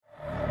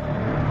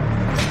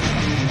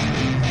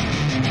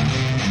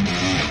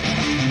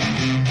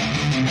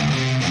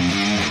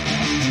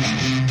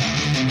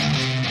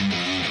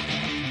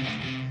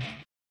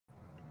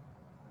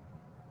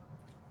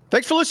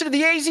Thanks for listening to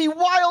the AZ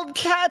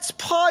Wildcats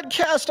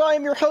Podcast. I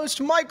am your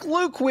host, Mike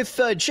Luke, with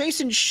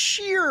Jason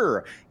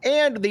Shear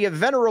and the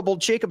venerable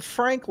Jacob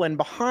Franklin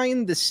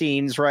behind the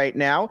scenes right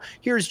now.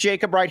 Here's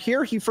Jacob right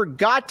here. He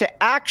forgot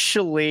to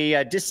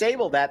actually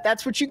disable that.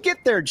 That's what you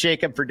get there,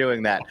 Jacob, for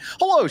doing that.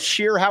 Hello,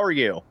 Shear. How are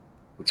you?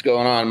 What's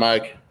going on,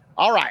 Mike?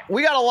 All right,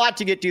 we got a lot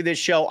to get to this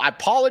show. I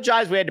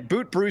apologize. We had to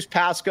boot Bruce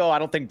Pascoe. I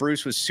don't think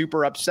Bruce was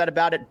super upset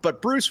about it,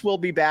 but Bruce will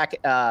be back.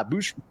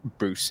 Bruce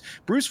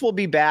will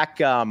be back,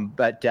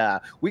 but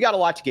we got a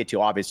lot to get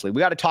to, obviously. We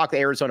got to talk the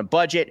Arizona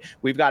budget.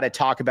 We've got to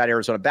talk about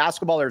Arizona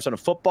basketball, Arizona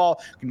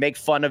football. We can make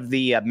fun of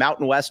the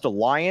Mountain West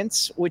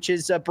Alliance, which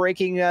is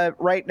breaking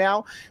right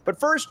now. But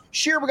first,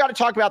 Shear, we got to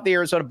talk about the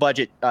Arizona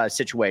budget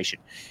situation.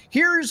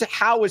 Here's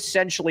how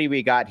essentially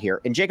we got here.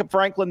 And Jacob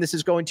Franklin, this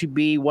is going to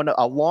be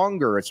a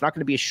longer. It's not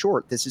going to be a short.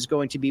 This is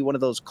going to be one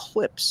of those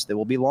clips that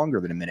will be longer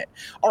than a minute.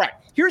 All right,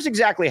 here's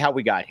exactly how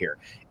we got here.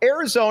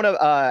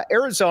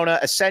 Arizona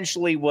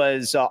essentially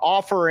was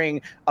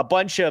offering a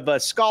bunch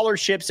of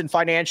scholarships and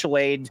financial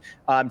aid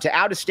to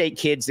out-of-state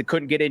kids that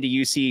couldn't get into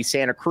UC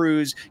Santa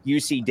Cruz,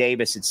 UC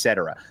Davis,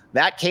 etc.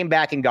 That came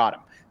back and got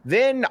them.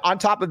 Then on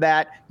top of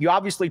that, you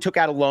obviously took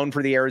out a loan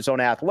for the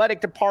Arizona Athletic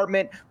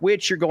Department,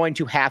 which you're going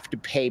to have to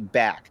pay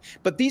back.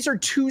 But these are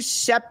two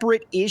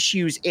separate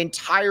issues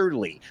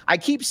entirely. I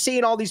keep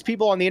seeing all these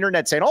people on the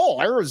internet saying, oh,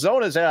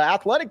 Arizona's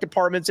athletic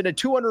department's in a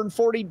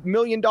 $240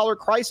 million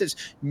crisis.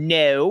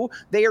 No,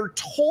 they are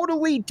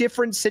totally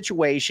different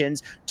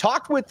situations.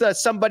 Talked with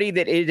somebody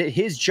that it is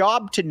his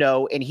job to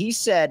know, and he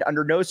said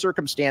under no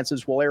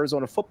circumstances will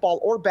Arizona football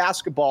or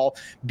basketball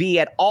be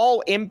at all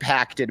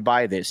impacted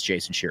by this,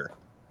 Jason Shearer.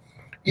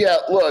 Yeah,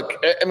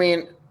 look, I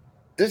mean,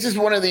 this is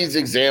one of these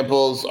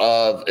examples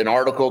of an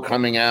article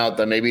coming out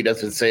that maybe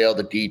doesn't say all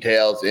the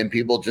details and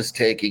people just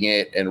taking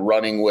it and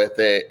running with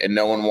it and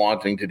no one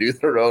wanting to do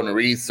their own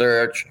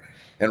research.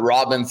 And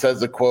Robin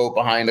says a quote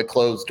behind the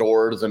closed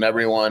doors and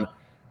everyone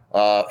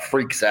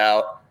freaks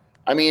out.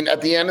 I mean,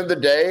 at the end of the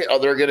day, are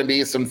there going to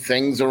be some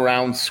things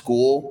around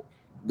school,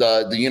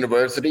 the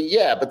university?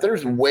 Yeah, but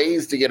there's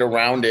ways to get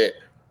around it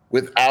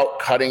without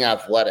cutting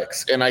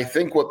athletics. And I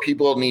think what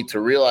people need to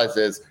realize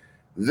is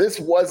this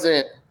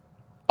wasn't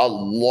a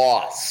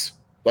loss.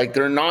 Like,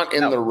 they're not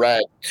in the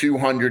red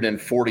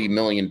 $240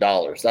 million.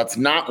 That's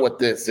not what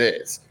this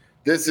is.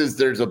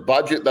 There's a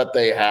budget that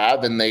they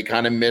have and they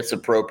kind of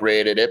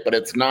misappropriated it, but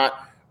it's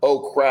not,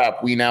 oh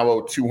crap, we now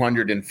owe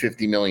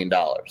 $250 million.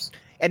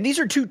 And these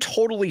are two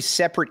totally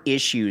separate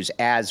issues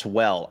as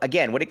well.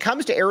 Again, when it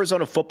comes to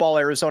Arizona football,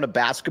 Arizona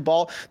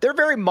basketball, they're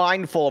very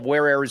mindful of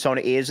where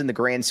Arizona is in the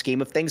grand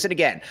scheme of things. And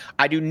again,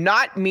 I do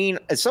not mean,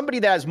 as somebody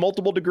that has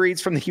multiple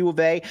degrees from the U of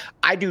A,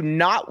 I do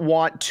not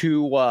want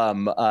to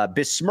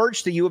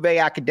besmirch the U of A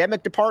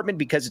academic department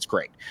because it's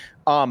great.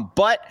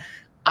 But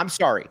I'm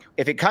sorry.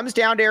 If it comes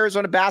down to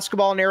Arizona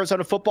basketball and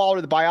Arizona football or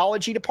the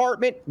biology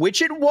department,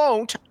 which it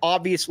won't,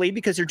 obviously,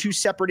 because they're two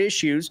separate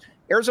issues,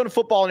 Arizona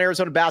football and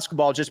Arizona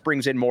basketball just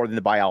brings in more than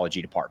the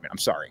biology department. I'm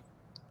sorry.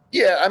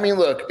 Yeah, I mean,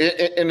 look,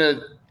 in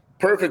a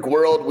perfect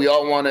world, we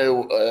all want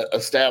to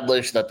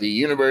establish that the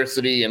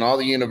university and all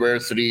the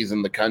universities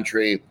in the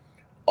country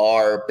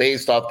are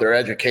based off their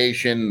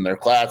education, their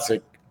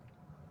classic,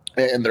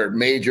 and their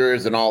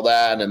majors and all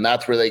that, and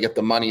that's where they get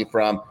the money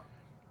from.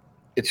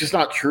 It's just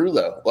not true,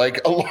 though.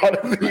 Like, a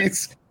lot of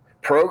these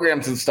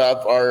programs and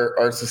stuff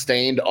are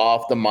sustained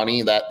off the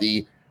money that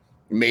the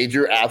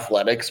major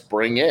athletics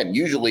bring in.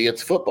 Usually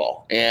it's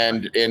football.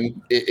 And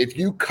if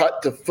you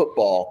cut to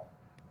football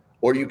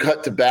or you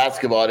cut to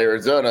basketball at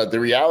Arizona, the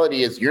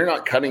reality is you're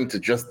not cutting to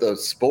just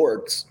those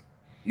sports.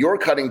 You're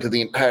cutting to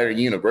the entire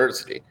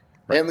university.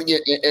 Right.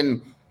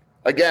 And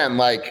again,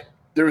 like,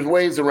 there's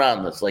ways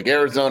around this. Like,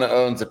 Arizona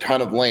owns a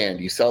ton of land.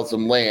 You sell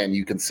some land,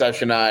 you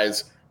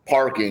concessionize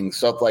parking,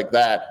 stuff like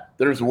that.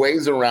 There's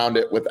ways around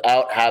it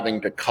without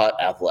having to cut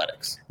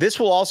athletics. This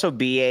will also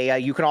be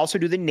you can also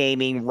do the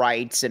naming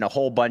rights and a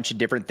whole bunch of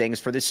different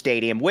things for the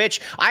stadium, which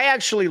I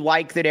actually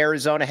like that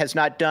Arizona has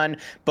not done,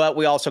 but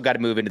we also got to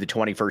move into the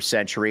 21st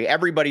century.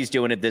 Everybody's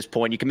doing it at this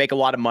point. You can make a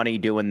lot of money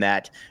doing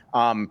that.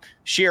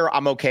 Sheer,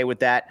 I'm okay with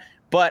that.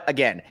 But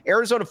again,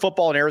 Arizona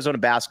football and Arizona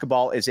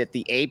basketball is at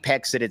the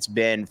apex that it's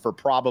been for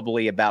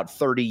probably about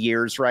 30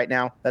 years right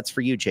now. That's for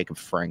you, Jacob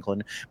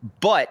Franklin.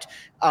 But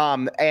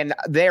and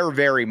they're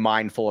very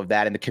mindful of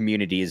that, and the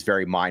community is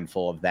very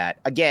mindful of that.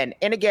 Again,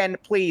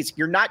 please,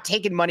 you're not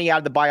taking money out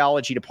of the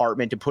biology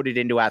department to put it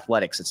into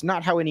athletics. It's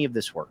not how any of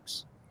this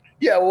works.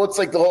 Yeah, well, it's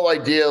like the whole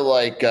idea,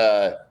 like,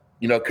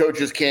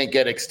 coaches can't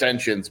get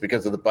extensions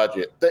because of the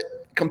budget. That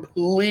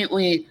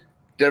completely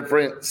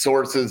different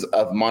sources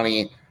of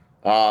money.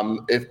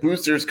 If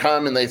boosters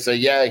come and they say,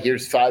 yeah,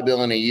 here's $5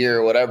 billion a year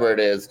or whatever it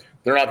is,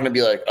 they're not going to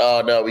be like,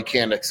 oh no, we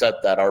can't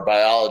accept that. Our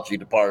biology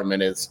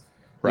department is,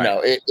 right.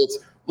 It's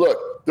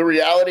look, the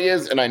reality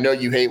is, and I know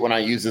you hate when I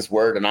use this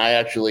word, and I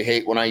actually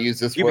hate when I use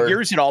this word. You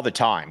use it all the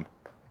time.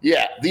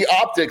 Yeah. The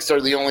optics are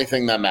the only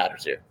thing that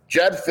matters here.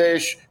 Jed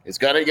Fish is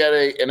going to get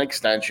an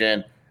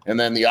extension, and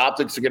then the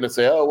optics are going to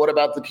say, oh, what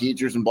about the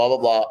teachers and blah, blah,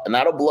 blah. And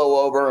that'll blow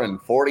over in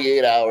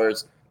 48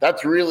 hours.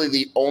 That's really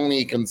the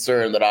only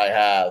concern that I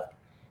have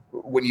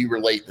when you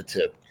relate the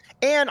two.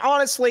 And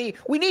honestly,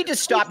 we need to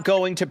stop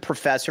going to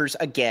professors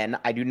again.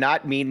 I do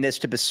not mean this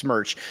to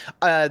besmirch,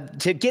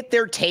 to get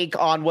their take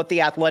on what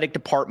the athletic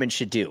department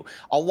should do.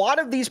 A lot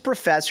of these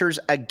professors,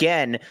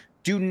 again,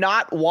 do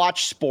not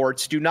watch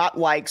sports, do not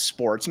like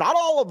sports. Not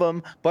all of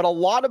them, but a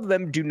lot of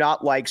them do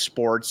not like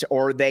sports,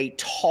 or they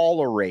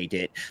tolerate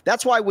it.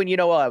 That's why when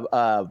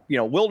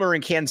Wilner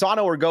and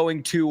Canzano are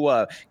going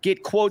to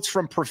get quotes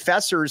from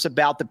professors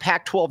about the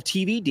Pac-12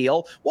 TV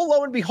deal, well,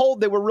 lo and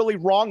behold, they were really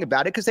wrong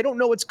about it because they don't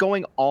know what's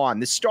going on.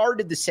 The Star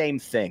did the same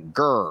thing.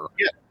 Grr.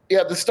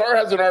 Yeah, the Star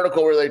has an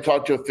article where they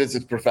talk to a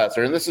physics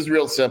professor, and this is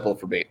real simple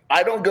for me.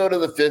 I don't go to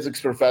the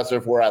physics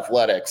professor for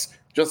athletics,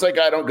 just like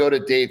I don't go to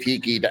Dave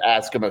Hickey to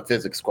ask him a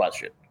physics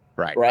question.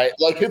 Right.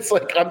 Like, it's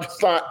like, I'm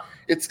just not,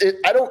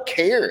 I don't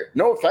care.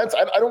 No offense.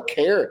 I don't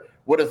care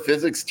what a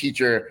physics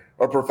teacher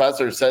or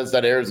professor says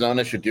that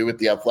Arizona should do with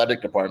the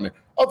athletic department.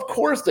 Of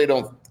course they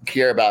don't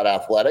care about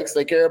athletics.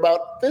 They care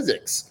about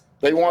physics.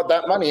 They want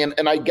that money,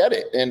 and I get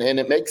it. And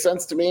it makes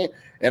sense to me.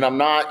 And I'm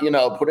not,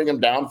 putting them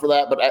down for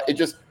that, but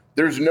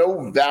there's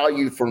no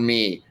value for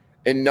me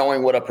in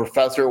knowing what a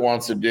professor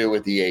wants to do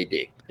with the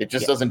AD. It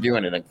just doesn't do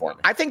anything for me.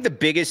 I think the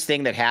biggest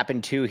thing that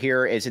happened too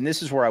here is, and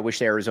this is where I wish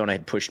Arizona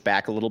had pushed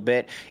back a little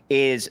bit,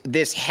 is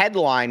this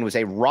headline was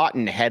a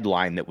rotten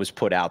headline that was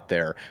put out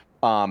there.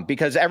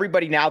 Because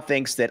everybody now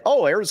thinks that,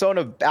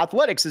 Arizona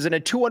athletics is in a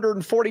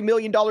 $240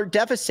 million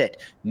deficit.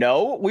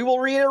 No, we will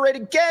reiterate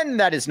again,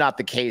 that is not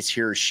the case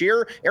here,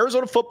 Sheer.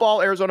 Arizona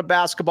football, Arizona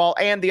basketball,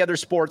 and the other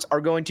sports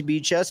are going to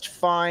be just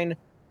fine.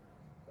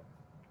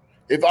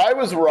 If I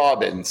was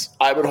Robbins,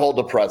 I would hold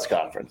a press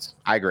conference.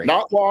 I agree.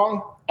 Not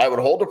long. I would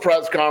hold a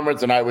press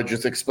conference and I would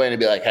just explain and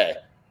be like, hey,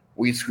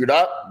 we screwed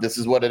up. This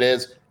is what it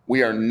is.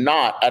 We are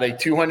not at a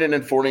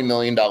 $240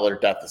 million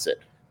deficit.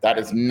 That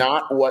is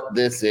not what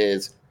this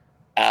is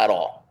at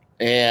all.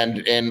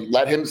 And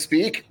let him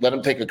speak. Let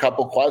him take a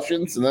couple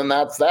questions, and then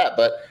that's that.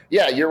 But,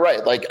 yeah, you're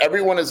right. Like,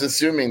 everyone is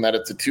assuming that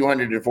it's a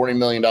 $240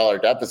 million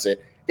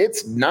deficit.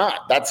 It's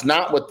not. That's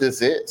not what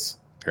this is.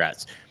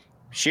 Congrats.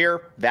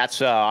 Sheer,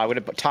 that's I would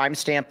have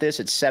timestamped this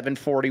at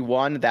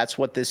 7:41. That's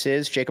what this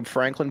is. Jacob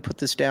Franklin put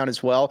this down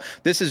as well.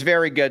 This is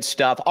very good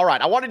stuff. All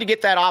right, I wanted to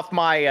get that off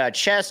my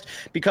chest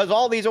because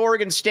all these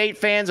Oregon State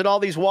fans and all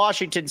these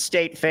Washington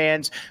State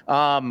fans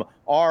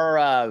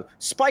are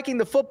spiking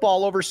the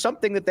football over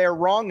something that they're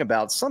wrong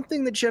about,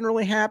 something that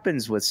generally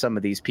happens with some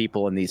of these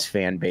people in these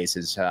fan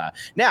bases.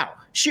 Now,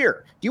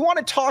 Sheer, do you want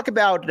to talk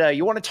about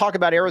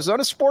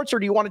Arizona sports, or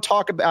do you want to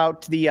talk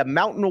about the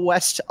Mountain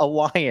West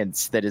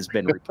Alliance that has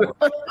been reported?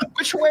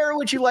 Where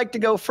would you like to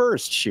go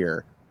first,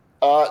 Sheer?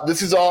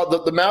 This is all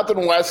the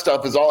Mountain West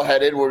stuff is all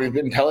headed where we've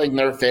been telling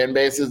their fan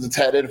bases it's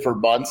headed for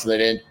months,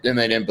 and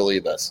they didn't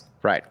believe us.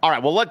 Right. All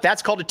right. Well, look,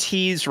 that's called a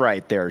tease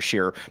right there,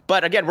 Sheer.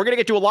 But again, we're going to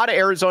get to a lot of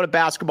Arizona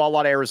basketball, a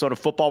lot of Arizona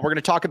football. We're going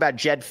to talk about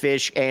Jedd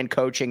Fisch and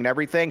coaching and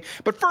everything.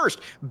 But first,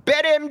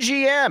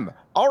 BetMGM.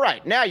 All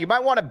right. Now, you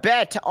might want to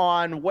bet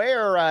on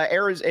where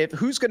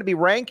who's going to be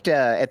ranked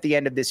at the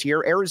end of this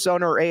year,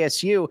 Arizona or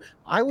ASU.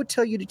 I would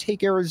tell you to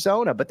take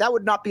Arizona, but that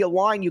would not be a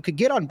line you could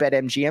get on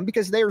BetMGM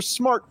because they are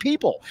smart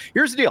people.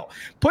 Here's the deal.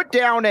 Put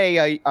down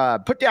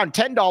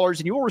 $10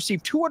 and you will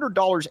receive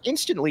 $200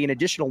 instantly in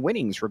additional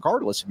winnings,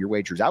 regardless of your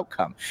wager's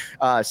outcome.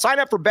 Sign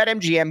up for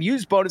BetMGM.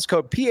 Use bonus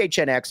code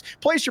PHNX.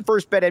 Place your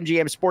first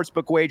BetMGM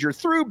Sportsbook wager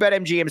through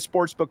BetMGM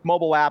Sportsbook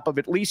mobile app of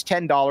at least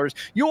 $10.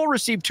 You will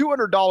receive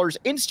 $200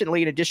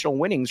 instantly in additional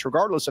winnings,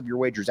 regardless of your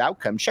wager's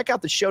outcome. Check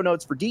out the show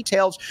notes for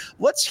details.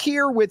 Let's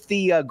hear with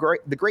the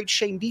great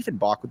Shane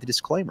Diefenbach with the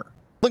disclaimer.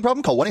 Gambling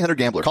problem? Call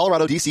 1-800-GAMBLER.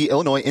 Colorado, D.C.,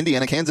 Illinois,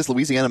 Indiana, Kansas,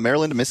 Louisiana,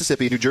 Maryland,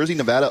 Mississippi, New Jersey,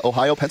 Nevada,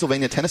 Ohio,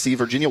 Pennsylvania, Tennessee,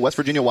 Virginia, West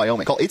Virginia,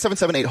 Wyoming. Call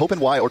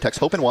 877-8-HOPE-NY or text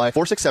HOPE-NY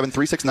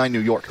 467-369 New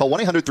York. Call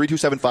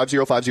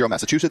 1-800-327-5050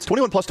 Massachusetts.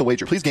 21 plus to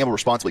wager. Please gamble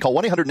responsibly. Call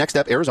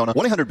 1-800-NEXT-STEP Arizona.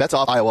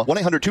 1-800-BETS-OFF Iowa.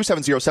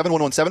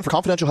 1-800-270-7117 for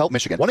confidential help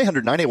Michigan.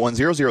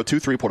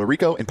 1-800-981-0023 Puerto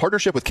Rico in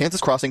partnership with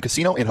Kansas Crossing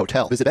Casino and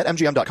Hotel. Visit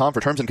BetMGM.com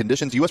for terms and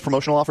conditions. U.S.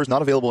 promotional offers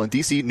not available in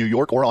D.C., New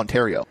York, or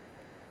Ontario.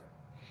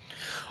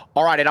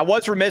 All right, and I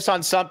was remiss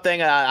on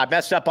something. I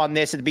messed up on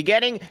this at the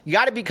beginning. You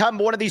got to become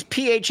one of these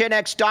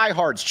PHNX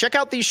diehards. Check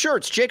out these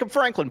shirts. Jacob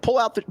Franklin, pull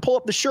up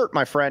the shirt,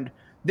 my friend.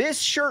 This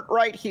shirt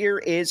right here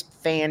is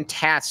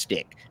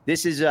fantastic.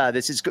 These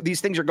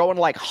things are going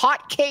like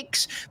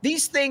hotcakes.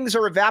 These things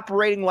are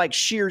evaporating like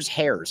Shear's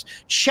hairs.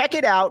 Check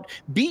it out.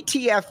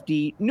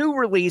 BTFD, new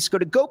release. Go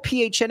to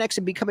GoPHNX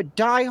and become a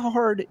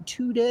diehard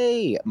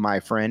today, my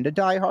friend. A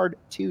diehard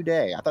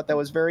today. I thought that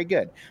was very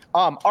good.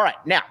 All right,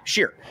 now,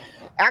 Shear.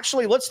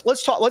 Actually,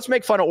 let's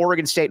make fun of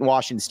Oregon State and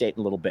Washington State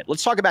a little bit.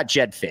 Let's talk about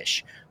Jedd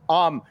Fisch.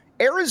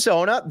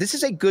 Arizona, this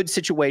is a good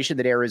situation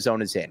that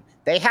Arizona's in.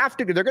 They're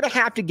going to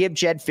have to give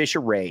Jedd Fisch a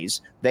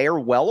raise. They are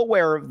well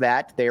aware of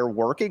that. They are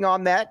working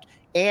on that.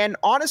 And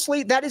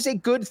honestly, that is a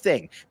good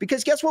thing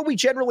because guess what we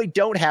generally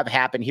don't have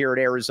happen here at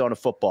Arizona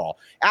football?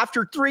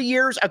 After 3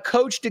 years, a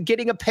coach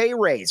getting a pay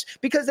raise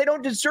because they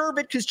don't deserve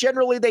it because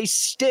generally they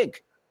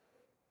stink.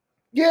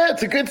 Yeah,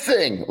 it's a good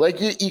thing. Like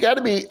you got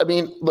to be,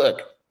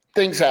 look,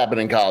 things happen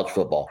in college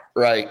football,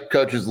 right?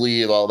 Coaches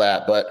leave, all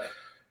that. But,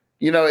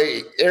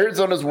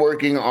 Arizona's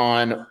working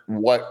on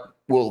what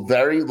will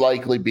very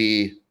likely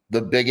be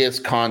the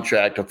biggest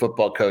contract a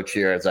football coach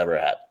here has ever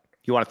had.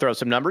 You want to throw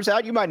some numbers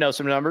out? You might know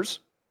some numbers.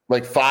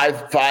 Like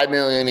 $5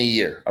 million a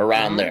year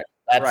around there.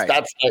 That's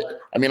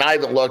I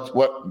haven't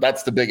looked.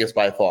 That's the biggest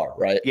by far,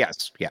 right?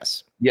 Yes.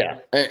 Yeah.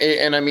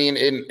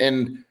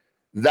 And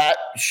that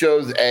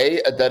shows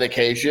A, a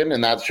dedication,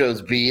 and that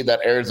shows B,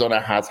 that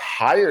Arizona has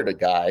hired a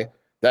guy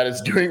that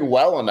is doing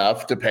well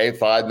enough to pay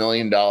 $5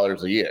 million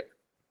a year.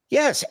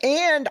 Yes,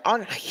 and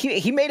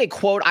he made a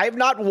quote. I have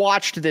not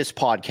watched this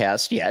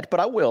podcast yet, but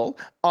I will,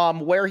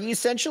 where he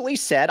essentially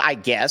said, I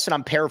guess, and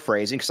I'm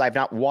paraphrasing because I've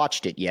not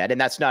watched it yet,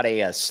 and that's not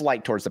a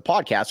slight towards the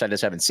podcast. I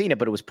just haven't seen it,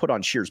 but it was put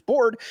on Shear's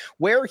board,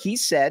 where he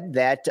said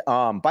that,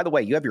 by the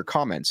way, you have your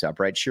comments up,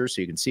 right, Shear,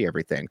 so you can see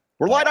everything.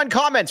 We're light on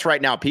comments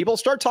right now, people.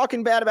 Start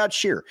talking bad about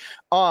Shear.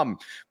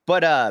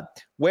 But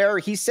where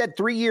he said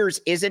 3 years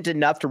isn't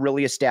enough to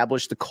really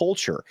establish the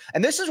culture.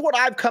 And this is what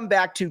I've come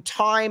back to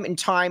time and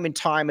time and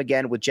time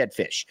again with Jedd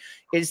Fisch,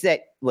 is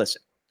that,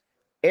 listen,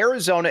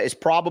 Arizona is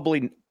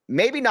probably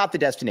maybe not the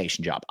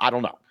destination job. I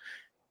don't know.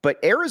 But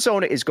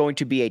Arizona is going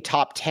to be a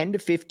top 10 to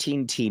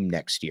 15 team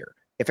next year.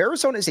 If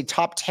Arizona is a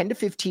top 10 to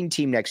 15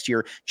 team next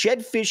year, Jedd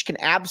Fisch can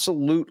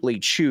absolutely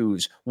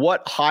choose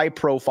what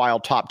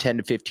high-profile top 10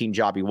 to 15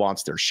 job he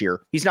wants there,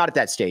 Shear. He's not at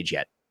that stage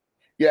yet.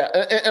 Yeah,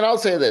 and I'll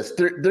say this.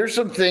 There's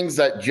some things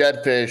that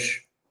Jedd Fisch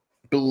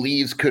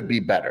believes could be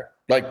better.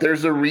 Like,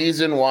 there's a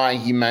reason why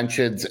he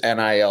mentions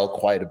NIL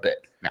quite a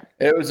bit. Yeah.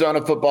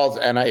 Arizona football's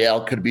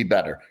NIL could be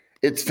better.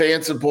 Its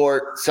fan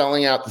support,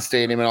 selling out the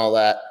stadium and all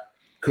that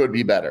could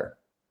be better.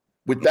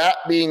 With that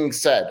being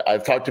said,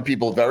 I've talked to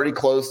people very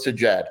close to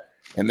Jedd,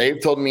 and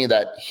they've told me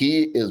that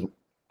he is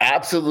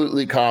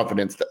absolutely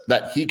confident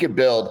that he could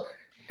build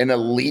an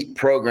elite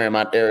program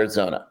at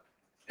Arizona.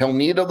 He'll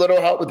need a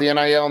little help with the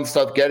NIL and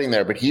stuff getting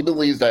there, but he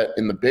believes that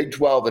in the Big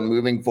 12 and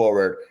moving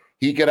forward,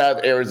 he could have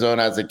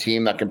Arizona as a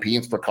team that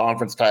competes for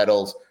conference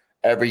titles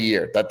every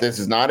year, that this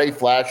is not a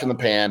flash in the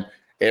pan.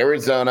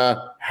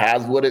 Arizona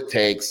has what it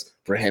takes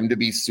for him to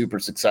be super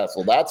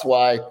successful. That's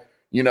why,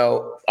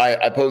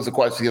 I posed a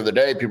question the other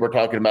day. People are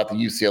talking about the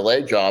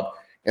UCLA job.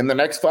 In the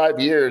next 5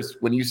 years,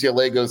 when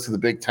UCLA goes to the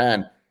Big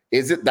Ten,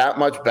 is it that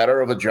much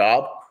better of a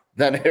job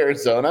than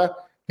Arizona?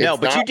 No,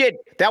 but you did.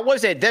 What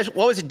was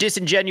a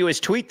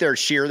disingenuous tweet there,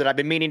 Shear, that I've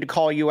been meaning to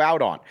call you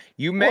out on.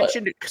 You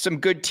mentioned some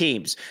good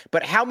teams,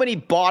 but how many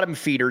bottom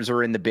feeders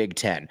are in the Big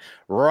Ten?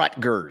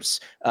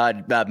 Rutgers,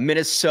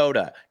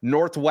 Minnesota,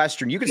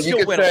 Northwestern. You can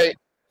still win.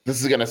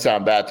 This is going to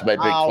sound bad to my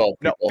Big 12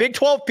 people. No, Big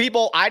 12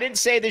 people, I didn't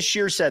say this.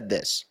 Shear said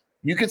this.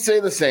 You could say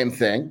the same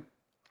thing.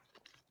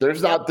 But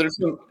I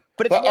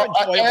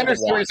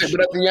understand what you're saying,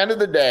 but at the end of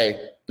the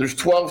day, there's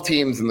 12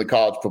 teams in the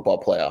college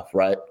football playoff,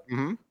 right?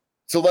 Mm-hmm.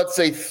 So let's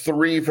say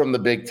 3 from the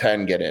Big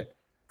Ten get in,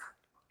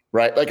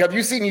 right? Like, have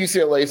you seen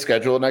UCLA's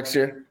schedule next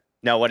year?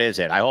 No, what is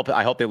it? I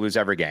hope they lose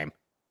every game.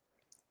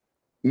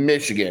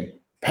 Michigan,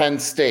 Penn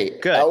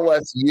State, Good.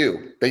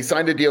 LSU. They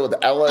signed a deal with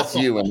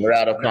LSU and they're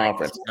out of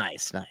conference.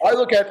 Nice. I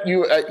look at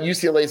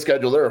UCLA's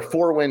schedule. They're a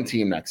 4-win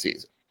team next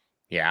season.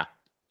 Yeah.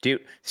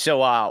 Dude,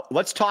 so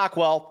let's talk.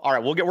 Well, all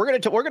right, we're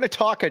gonna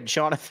talk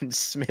Jonathan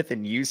Smith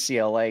and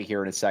UCLA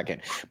here in a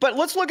second, but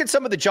let's look at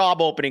some of the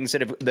job openings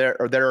that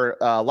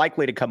are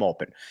likely to come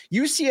open.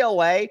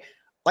 UCLA,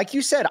 like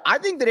you said, I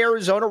think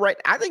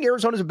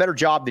Arizona's a better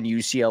job than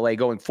UCLA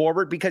going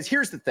forward, because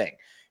here's the thing: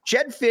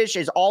 Jedd Fisch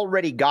has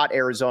already got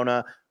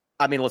Arizona.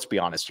 I mean, let's be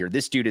honest here.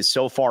 This dude is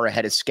so far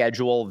ahead of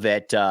schedule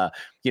that,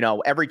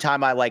 every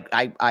time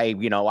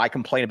I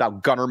complain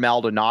about Gunnar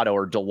Maldonado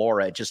or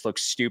Delora, it just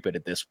looks stupid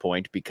at this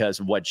point because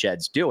of what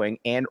Jedd's doing.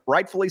 And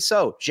rightfully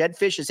so. Jedd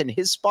Fisch is in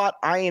his spot.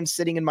 I am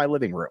sitting in my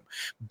living room.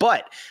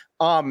 But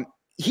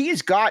he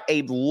has got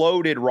a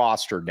loaded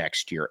roster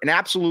next year, an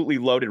absolutely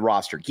loaded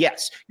roster.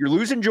 Yes, you're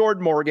losing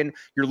Jordan Morgan.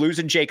 You're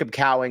losing Jacob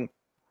Coing,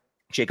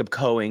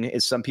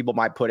 as some people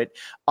might put it,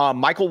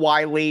 Michael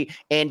Wiley,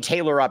 and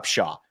Taylor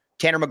Upshaw.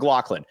 Tanner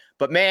McLaughlin.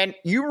 But, man,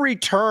 you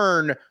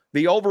return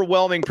the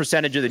overwhelming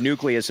percentage of the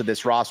nucleus of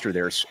this roster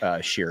there,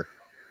 Shear.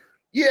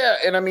 Yeah,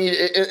 and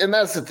and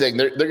that's the thing.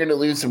 They're going to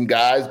lose some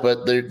guys,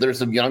 but there's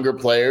some younger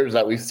players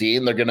that we've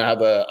seen. They're going to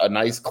have a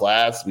nice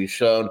class. We've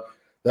shown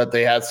that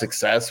they had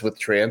success with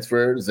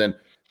transfers, and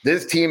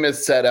this team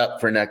is set up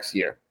for next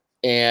year.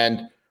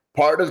 And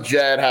part of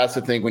Jedd has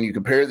to think, when you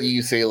compare the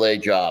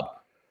UCLA job,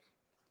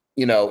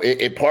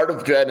 part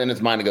of Jedd in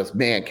his mind, it goes,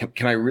 man,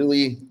 can I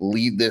really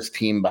leave this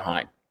team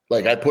behind?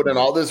 Like, I put in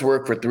all this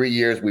work for 3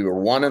 years. We were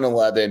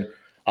 1-11.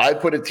 I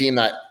put a team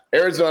that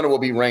Arizona will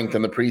be ranked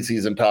in the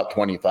preseason top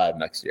 25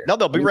 next year. No,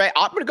 they'll be right.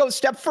 I'm going to go a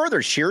step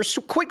further, Shear.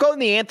 So quit going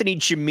the Anthony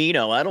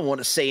Gimino. I don't want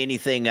to say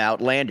anything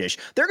outlandish.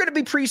 They're going to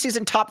be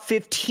preseason top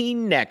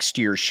 15 next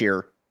year,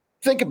 Shear.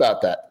 Think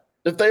about that.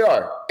 If they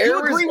are. You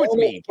agree with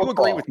me. You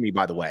agree with me,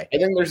 by the way. I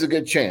think there's a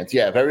good chance.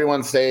 Yeah, if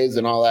everyone stays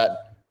and all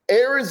that.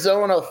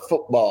 Arizona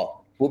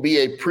football will be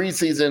a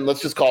preseason,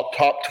 let's just call it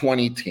top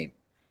 20 team.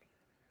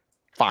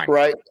 Fine.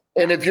 Right?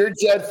 And if you're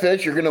Jedd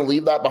Fisch, you're going to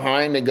leave that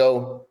behind and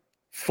go,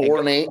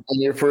 4-8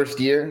 in your first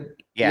year.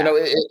 Yeah. You know,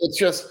 it's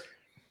just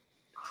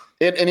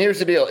and here's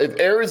the deal. If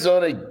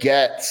Arizona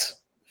gets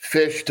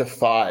Fish to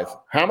 5,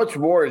 how much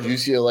more is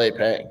UCLA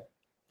paying?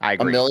 I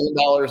agree. $1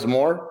 million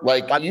more?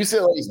 Like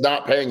UCLA is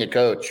not paying a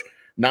coach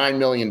 $9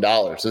 million.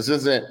 This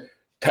isn't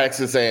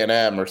Texas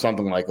A&M or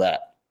something like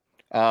that.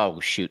 Oh,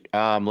 shoot.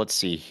 Let's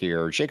see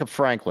here. Jacob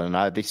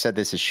Franklin. They said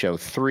this is show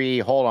 3.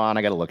 Hold on.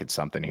 I got to look at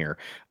something here.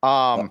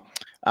 Oh,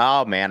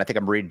 man. I think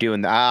I'm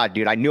redoing.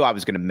 Dude, I knew I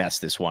was going to mess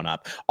this one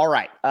up. All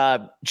right.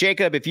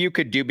 Jacob, if you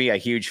could do me a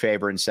huge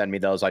favor and send me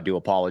those, I do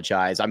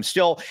apologize.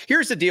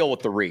 Here's the deal with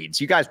the reads.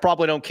 You guys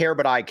probably don't care,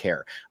 but I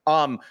care.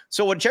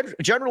 So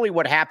generally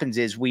what happens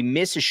is we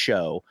miss a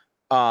show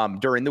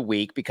during the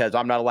week because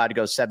I'm not allowed to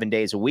go 7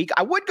 days a week.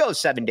 I would go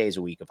 7 days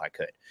a week if I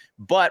could.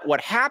 But what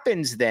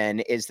happens then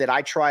is that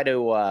I tried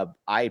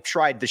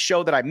the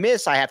show that I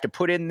miss. I have to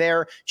put in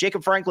there.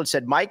 Jacob Franklin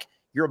said, Mike,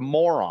 you're a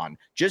moron.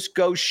 Just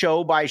go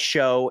show by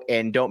show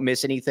and don't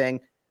miss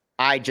anything.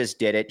 I just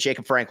did it.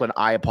 Jacob Franklin,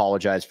 I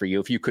apologize for you.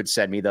 If you could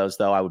send me those,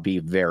 though, I would be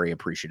very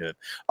appreciative.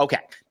 Okay,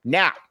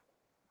 now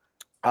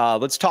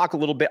let's talk a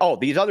little bit. Oh,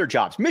 these other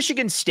jobs.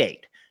 Michigan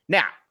State.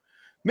 Now,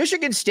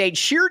 Michigan State,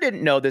 Sheer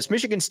didn't know this.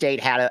 Michigan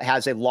State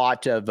has a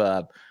lot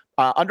of,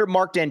 under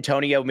Mark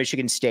D'Antonio,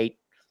 Michigan State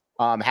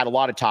had a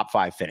lot of top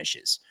 5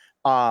 finishes.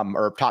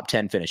 Or top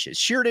 10 finishes.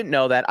 Sheer didn't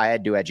know that. I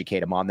had to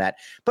educate him on that.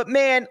 But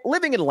man,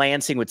 living in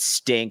Lansing would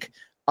stink.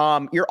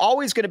 You're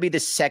always going to be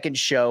the second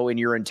show in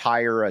your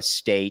entire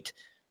state.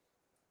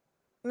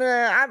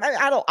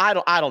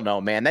 I don't know,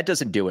 man. That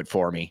doesn't do it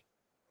for me.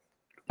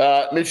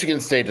 Michigan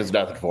State does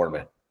nothing for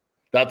me.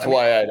 That's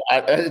why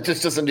it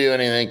just doesn't do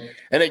anything.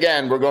 And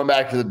again, we're going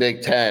back to the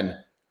Big Ten.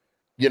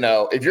 You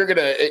know, if you're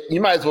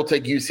you might as well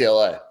take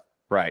UCLA.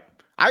 Right.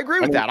 I agree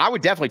with that. I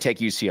would definitely take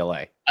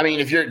UCLA. I mean,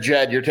 if you're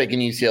Jed, you're taking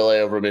UCLA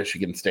over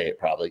Michigan State,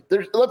 probably.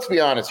 Let's be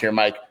honest here,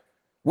 Mike.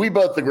 We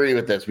both agree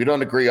with this. We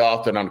don't agree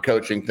often on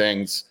coaching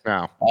things.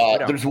 No,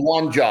 there's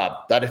one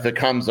job that if it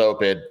comes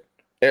open,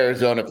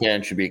 Arizona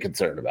fans should be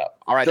concerned about.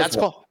 All right,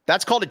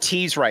 that's called a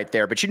tease right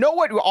there. But you know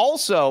what?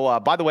 Also,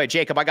 by the way,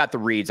 Jacob, I got the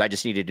reads. I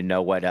just needed to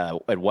know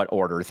what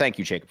order. Thank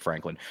you, Jacob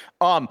Franklin.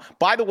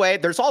 By the way,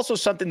 there's also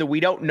something that we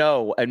don't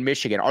know in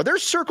Michigan. Are there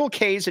Circle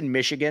K's in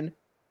Michigan?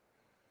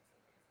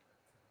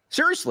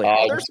 Seriously,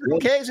 are there Circle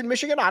K's in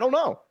Michigan? I don't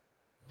know.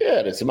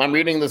 Yeah, it is. I'm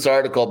reading this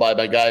article by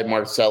my guy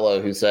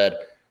Marcelo, who said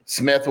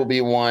Smith will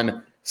be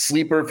one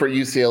sleeper for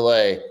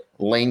UCLA.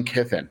 Lane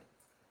Kiffin.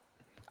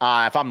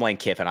 If I'm Lane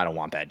Kiffin, I don't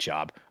want that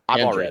job.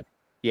 Jed.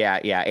 Yeah,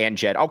 and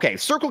Jed. Okay,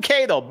 Circle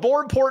K though,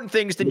 more important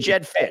things than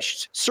Jed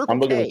Fish. Circle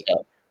K.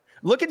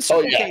 Look at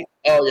Circle K.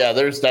 Oh yeah,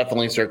 there's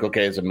definitely Circle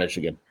K's in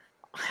Michigan.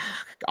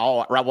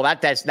 Oh, right. Well,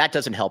 that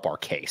doesn't help our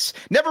case.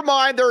 Never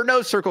mind. There are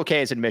no Circle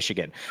K's in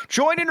Michigan.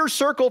 Join Inner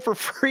Circle for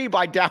free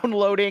by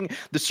downloading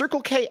the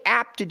Circle K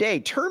app today.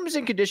 Terms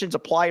and conditions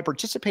apply at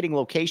participating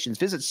locations.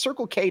 Visit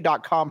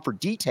CircleK.com for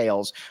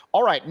details.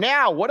 All right.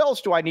 Now, what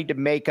else do I need to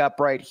make up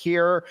right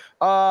here?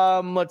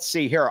 Let's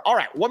see here. All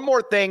right. One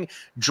more thing.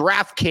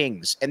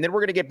 DraftKings. And then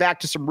we're going to get back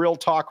to some real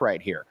talk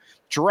right here.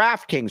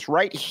 DraftKings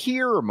right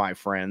here, my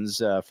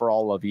friends, for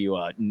all of you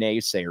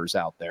naysayers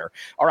out there.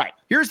 All right,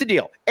 here's the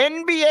deal.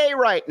 NBA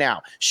right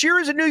now. Sheer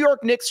is a New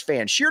York Knicks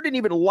fan. Sheer didn't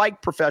even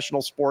like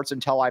professional sports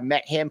until I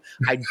met him.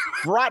 I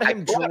brought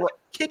him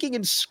kicking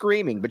and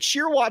screaming, but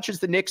Sheer watches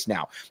the Knicks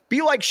now.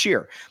 Be like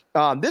Sheer.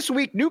 This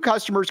week, new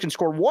customers can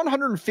score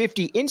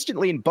 $150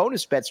 instantly in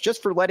bonus bets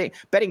just for betting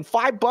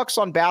 $5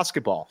 on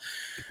basketball.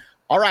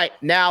 All right,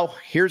 now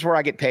here's where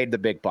I get paid the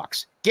big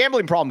bucks.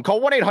 Gambling problem.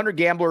 Call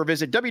 1-800-GAMBLER or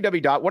visit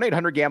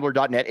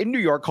www.1800gambler.net. In New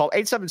York, call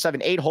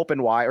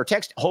 877-8-HOPE-NY or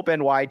text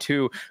HOPE-NY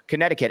to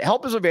Connecticut.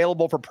 Help is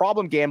available for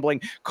problem gambling.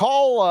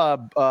 Call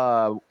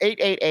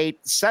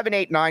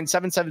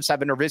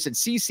 888-789-777 or visit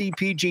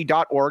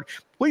ccpg.org.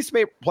 Please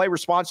play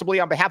responsibly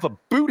on behalf of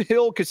Boot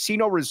Hill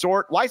Casino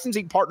Resort.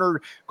 Licensing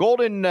partner,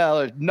 Golden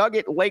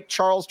Nugget Lake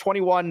Charles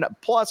 21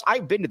 Plus.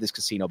 I've been to this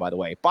casino, by the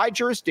way. By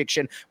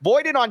jurisdiction,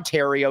 void in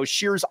Ontario.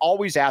 Sheer's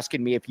always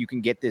asking me if you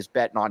can get this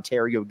bet in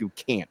Ontario. You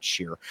can't,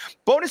 Sheer.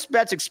 Bonus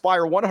bets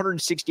expire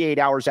 168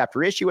 hours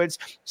after issuance.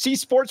 See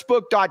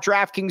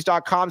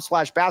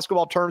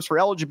sportsbook.draftkings.com/basketball terms for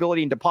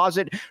eligibility and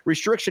deposit,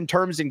 restriction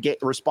terms, and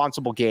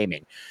responsible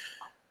gaming.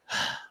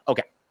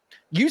 Okay.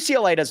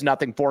 UCLA does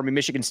nothing for me.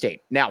 Michigan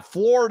State. Now,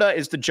 Florida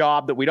is the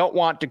job that we don't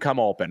want to come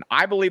open.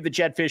 I believe that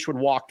Jed Fish would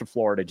walk to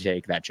Florida to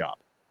take that job.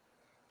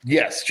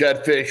 Yes,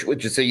 Jed Fish would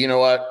just say, you know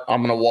what?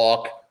 I'm going to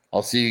walk.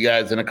 I'll see you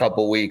guys in a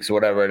couple weeks,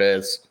 whatever it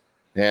is.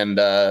 And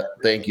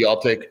thank you. I'll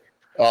take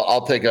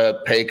a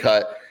pay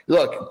cut.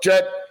 Look,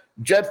 Jed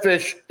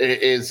Fish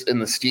is in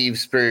the Steve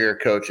Spurrier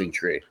coaching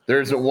tree.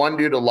 There isn't one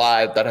dude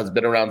alive that has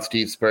been around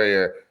Steve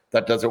Spurrier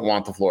that doesn't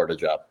want the Florida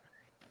job.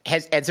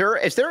 Is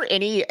there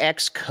any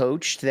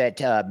ex-coach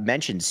that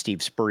mentioned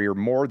Steve Spurrier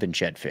more than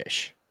Jed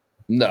Fish?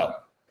 No,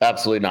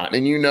 absolutely not.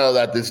 And you know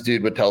that this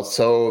dude would tell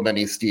so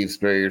many Steve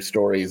Spurrier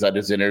stories at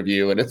his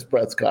interview and his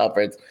press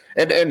conference.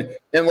 And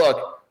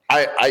look,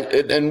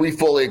 and we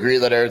fully agree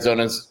that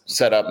Arizona's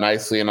set up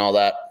nicely and all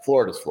that.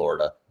 Florida's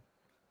Florida.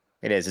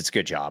 It is. It's a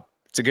good job.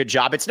 It's a good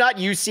job. It's not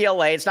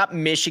UCLA. It's not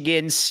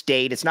Michigan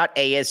State. It's not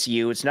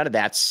ASU. It's none of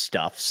that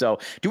stuff. So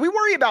do we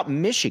worry about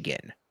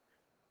Michigan?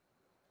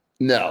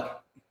 No.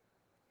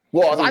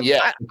 Well, I mean,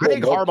 I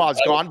think Harbaugh's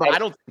gone, but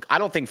I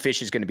don't think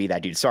Fish is going to be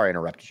that dude. Sorry, I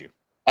interrupted you.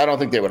 I don't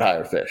think they would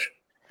hire Fish.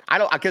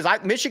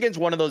 Michigan's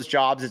one of those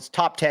jobs. It's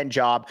top 10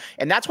 job.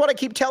 And that's what I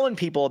keep telling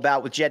people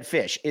about with Jedd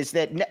Fish is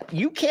that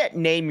you can't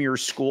name your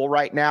school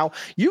right now.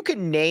 You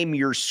can name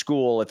your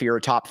school if you're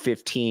a top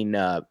 15,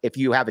 if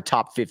you have a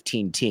top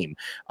 15 team.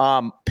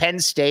 Penn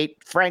State,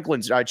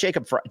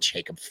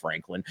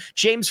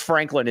 James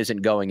Franklin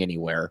isn't going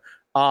anywhere.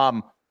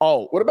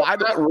 What about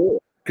Matt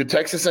Rule? Could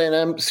Texas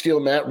A&M steal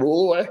Matt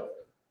Rule away?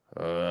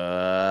 You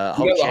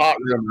know the hot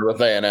rumor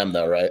with A&M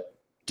though, right?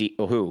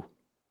 Who?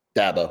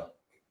 Dabo.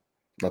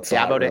 That's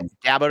Dabo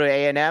to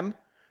A&M.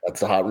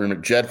 That's the hot rumor.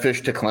 Jedd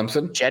Fish to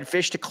Clemson. Jedd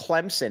Fish to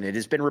Clemson. It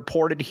has been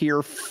reported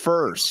here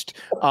first.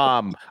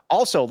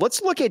 Also,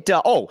 let's look at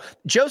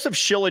Joseph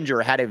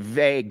Schillinger had a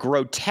very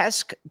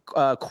grotesque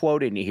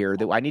quote in here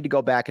that I need to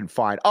go back and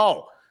find.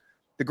 Oh,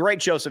 the great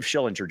Joseph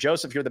Schillinger.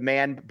 Joseph, you're the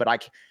man.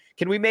 But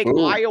can we make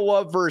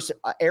Iowa versus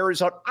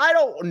Arizona? I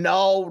don't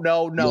know.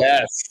 No.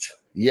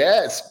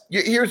 Yes.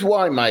 Here's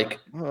why, Mike.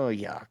 Oh,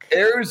 yuck.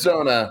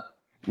 Arizona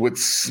would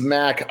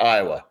smack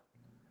Iowa.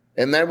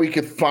 And then we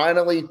could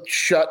finally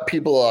shut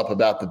people up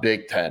about the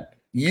Big Ten.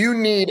 You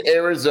need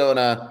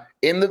Arizona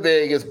in the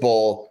Vegas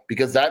Bowl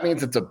because that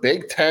means it's a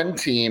Big Ten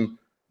team,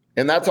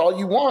 and that's all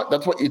you want.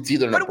 That's what it's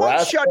either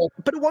Nebraska.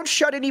 But it won't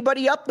shut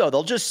anybody up, though.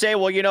 They'll just say,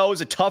 well, it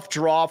was a tough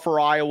draw for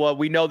Iowa.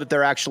 We know that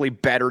they're actually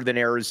better than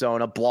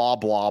Arizona, blah,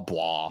 blah,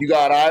 blah. You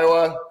got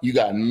Iowa. You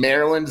got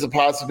Maryland's a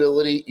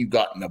possibility. You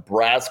got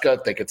Nebraska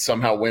if they could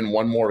somehow win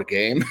one more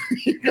game.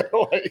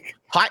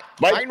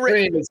 My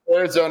dream is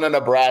Arizona,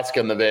 Nebraska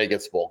in the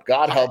Vegas Bowl.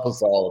 God help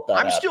us all if that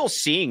happens.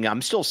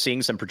 I'm still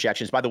seeing some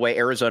projections. By the way,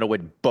 Arizona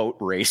would boat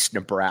race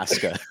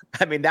Nebraska.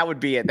 I mean, that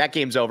would be it. That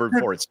game's over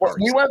before it starts.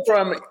 You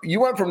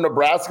went from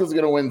Nebraska's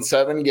going to win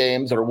 7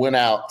 games or win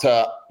out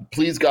to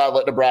please God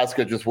let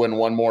Nebraska just win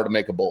one more to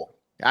make a bowl.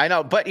 I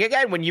know, but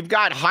again, when you've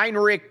got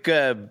Heinrich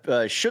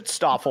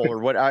Schutzstoffel or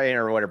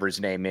whatever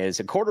his name is,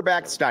 a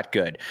quarterback, it's not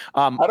good.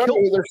 I don't know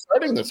who they're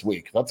starting this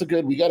week.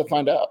 We got to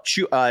find out.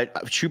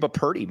 Chuba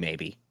Purdy,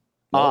 maybe.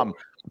 No.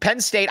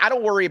 Penn State. I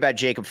don't worry about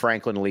Jacob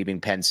Franklin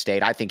leaving Penn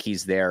State. I think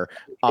he's there.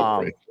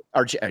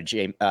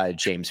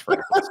 James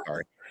Franklin.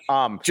 Sorry.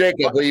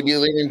 Jacob, will you be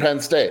leaving Penn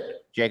State?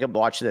 Jacob,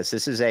 watch this.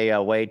 This is a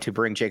way to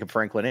bring Jacob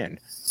Franklin in.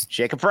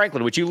 Jacob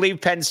Franklin, would you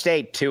leave Penn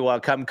State to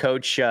come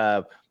coach?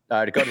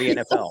 To go to the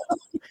NFL.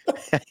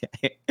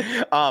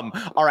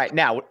 All right.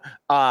 Now,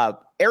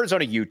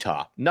 Arizona,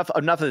 Utah. Enough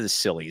of the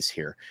sillies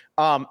here.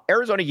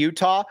 Arizona,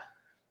 Utah.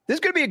 This is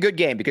going to be a good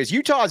game because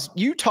Utah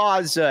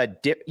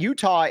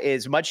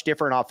is much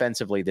different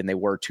offensively than they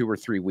were 2 or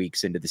 3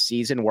 weeks into the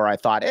season, where I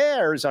thought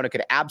Arizona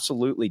could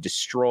absolutely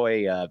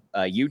destroy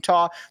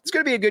Utah. It's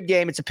going to be a good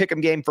game. It's a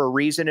pick'em game for a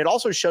reason. It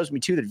also shows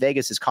me too that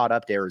Vegas is caught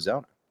up to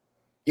Arizona.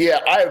 Yeah,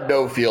 I have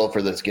no feel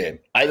for this game.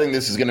 I think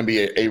this is going to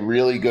be a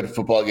really good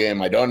football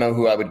game. I don't know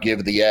who I would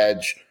give the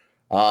edge.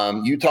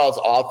 Utah's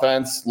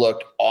offense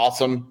looked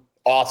awesome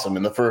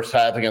in the first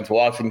half against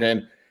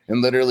Washington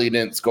and literally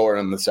didn't score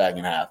in the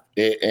second half.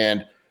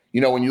 When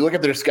you look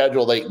at their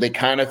schedule, they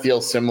kind of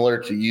feel similar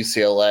to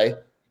UCLA.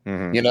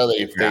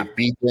 Mm-hmm. They've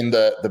beaten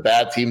the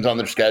bad teams on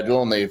their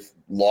schedule and they've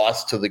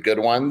lost to the good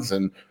ones,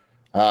 and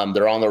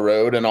they're on the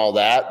road and all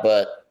that.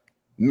 But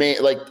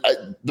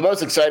the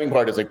most exciting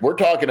part is we're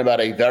talking about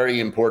a very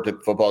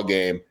important football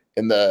game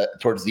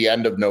towards the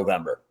end of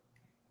November.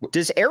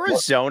 Does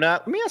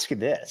Arizona? Let me ask you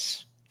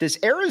this: Does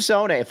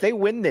Arizona, if they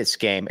win this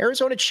game,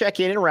 Arizona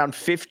check in around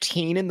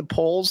 15 in the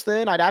polls?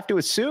 Then I'd have to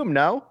assume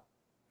no.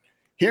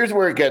 Here's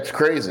where it gets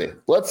crazy.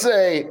 Let's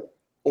say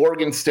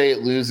Oregon State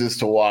loses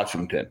to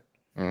Washington,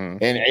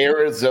 and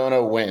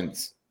Arizona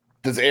wins.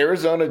 Does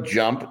Arizona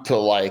jump to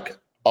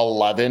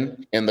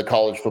 11 in the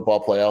college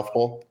football playoff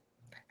poll?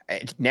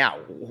 Now,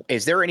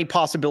 is there any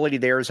possibility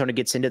that Arizona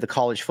gets into the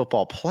college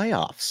football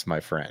playoffs, my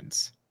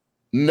friends?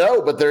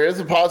 No, but there is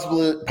a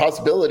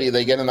possibility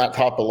they get in that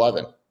top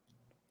 11.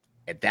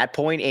 At that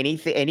point,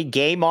 any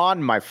game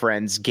on, my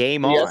friends,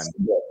 game on.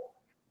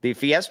 The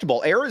Fiesta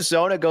Bowl.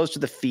 Arizona goes to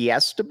the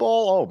Fiesta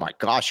Bowl. Oh, my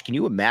gosh. Can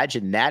you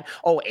imagine that?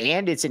 Oh,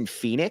 and it's in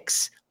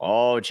Phoenix.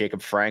 Oh,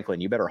 Jacob Franklin,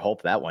 you better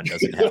hope that one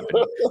doesn't happen.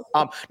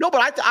 No,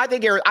 but I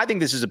think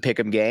this is a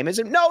pick'em game. Is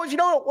it? No, you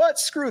know what?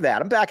 Screw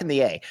that. I'm back in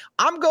the A.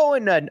 I'm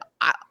going to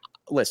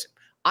listen.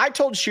 I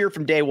told Shear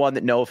from day one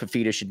that Noah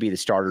Fafita should be the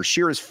starter.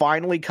 Shear has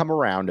finally come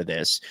around to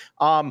this.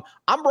 I'm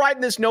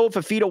riding this Noah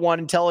Fafita one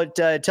until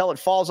it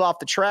falls off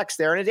the tracks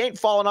there, and it ain't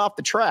falling off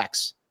the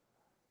tracks.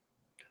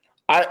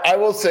 I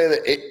will say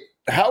that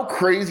how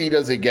crazy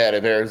does it get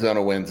if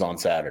Arizona wins on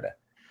Saturday?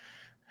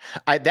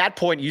 At that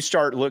point,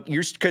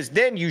 because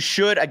then you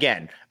should,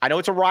 again, I know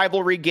it's a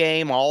rivalry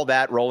game, all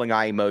that rolling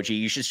eye emoji.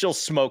 You should still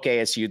smoke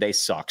ASU. They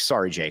suck.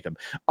 Sorry, Jacob.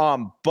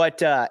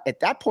 But at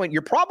that point,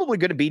 you're probably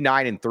going to be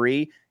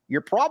 9-3.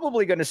 You're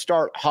probably going to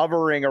start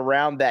hovering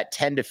around that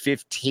 10 to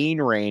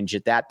 15 range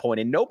at that point.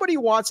 And nobody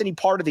wants any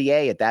part of the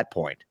A at that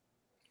point.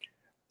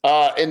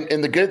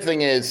 And the good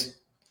thing is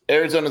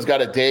Arizona's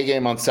got a day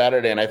game on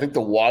Saturday, and I think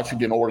the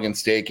Washington-Oregon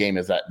State game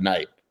is at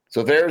night.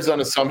 So if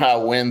Arizona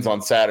somehow wins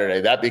on Saturday,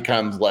 that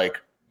becomes like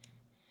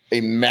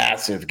a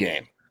massive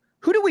game.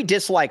 Who do we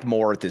dislike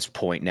more at this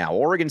point now?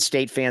 Oregon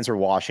State fans or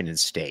Washington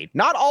State?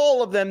 Not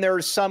all of them. There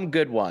are some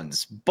good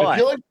ones, but I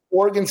feel like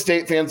Oregon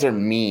State fans are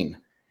mean.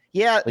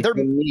 Yeah, they're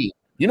mean.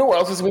 You know what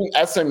else is mean?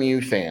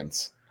 SMU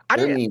fans. I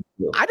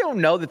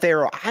don't know that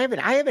they're. I haven't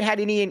had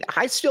any.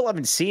 I still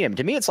haven't seen them.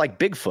 To me, it's like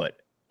Bigfoot.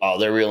 Oh,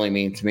 they're really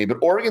mean to me. But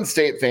Oregon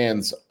State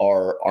fans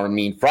are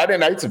mean. Friday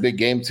night's a big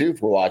game too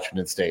for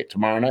Washington State.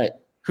 Tomorrow night.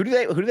 Who do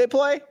they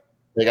play?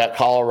 They got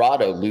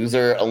Colorado,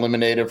 loser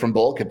eliminated from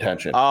bowl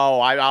contention. Oh,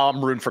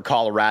 I'm rooting for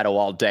Colorado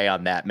all day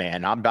on that,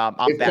 man. I'm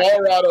if back.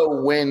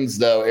 Colorado wins,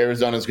 though,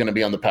 Arizona's going to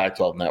be on the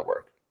Pac-12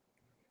 network.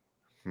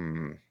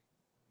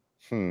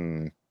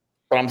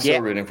 But I'm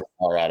still rooting for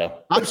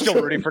Colorado. I'm still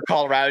rooting for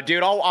Colorado,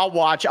 dude. I'll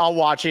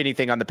watch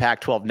anything on the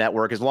Pac-12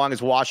 network as long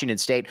as Washington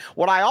State.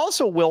 What I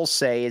also will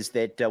say is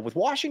that with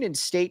Washington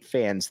State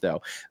fans,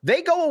 though,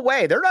 they go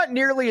away. They're not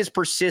nearly as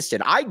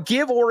persistent. I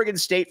give Oregon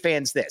State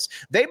fans this.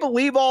 They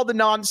believe all the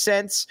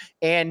nonsense,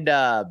 and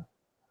I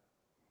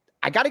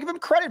got to give them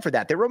credit for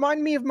that. They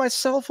remind me of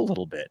myself a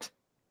little bit.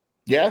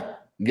 Yeah.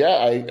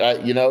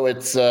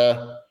 It's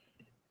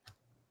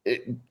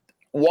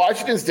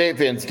Washington State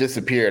fans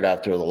disappeared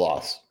after the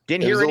loss.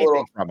 Didn't hear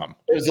anything from them.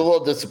 It was a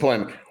little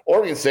disappointment.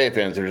 Oregon State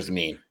fans are just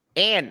mean.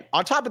 And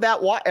on top of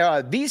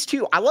that, these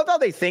two, I love how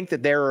they think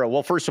that they're,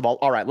 well, first of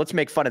all right, let's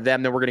make fun of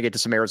them. Then we're going to get to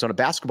some Arizona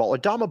basketball.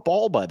 Adama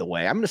Ball, by the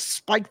way. I'm going to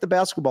spike the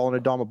basketball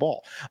in Adama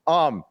Ball.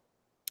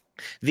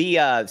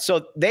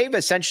 So they've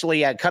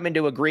essentially come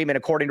into agreement,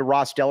 according to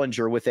Ross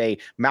Dellinger, with a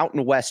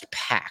Mountain West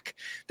pack.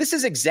 This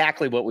is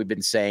exactly what we've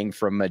been saying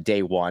from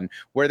day one,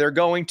 where they're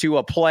going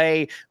to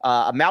play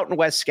a Mountain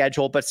West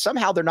schedule, but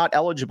somehow they're not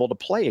eligible to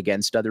play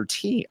against other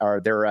teams,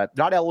 or they're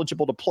not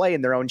eligible to play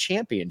in their own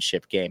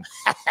championship game.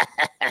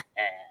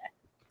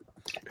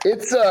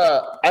 It's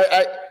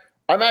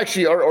I'm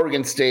actually, our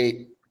Oregon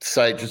State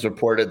site just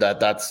reported that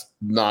that's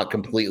not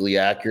completely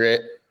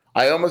accurate.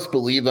 I almost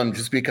believe them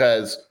just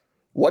because.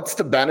 What's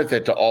the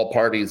benefit to all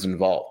parties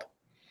involved?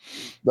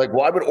 Like,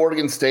 why would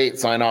Oregon State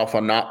sign off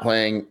on not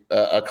playing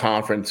a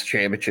conference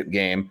championship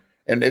game?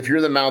 And if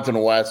you're the Mountain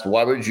West,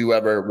 why would you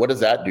ever? What does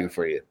that do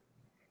for you?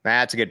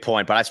 That's a good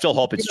point, but I still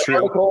hope it's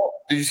true.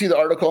 Did you see the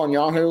article on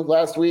Yahoo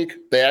last week?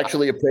 They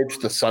actually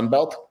approached the Sun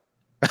Belt.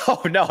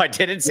 Oh, no, I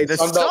didn't see the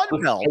Sun Belt.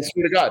 I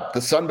swear to God, the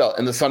Sun Belt.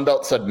 And the Sun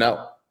Belt said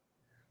no.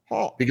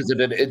 Because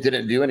it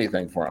didn't do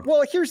anything for them.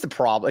 Well, here's the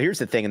problem. Here's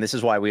the thing, and this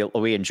is why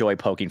we enjoy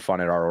poking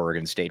fun at our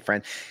Oregon State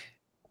friends.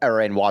 Or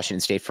in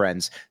Washington State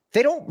friends,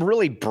 they don't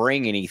really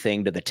bring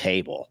anything to the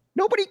table.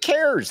 Nobody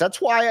cares.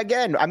 That's why,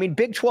 again,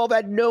 Big 12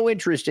 had no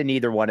interest in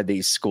either one of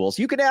these schools.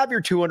 You can have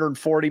your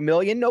 $240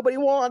 million. Nobody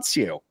wants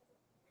you.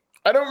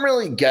 I don't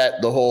really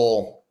get the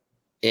whole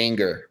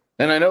anger.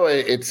 And I know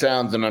it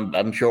sounds, and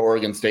I'm sure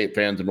Oregon State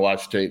fans and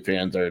Washington State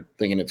fans are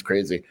thinking it's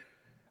crazy.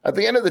 At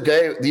the end of the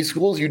day, these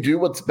schools, you do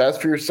what's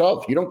best for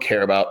yourself. You don't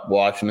care about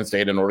Washington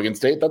State and Oregon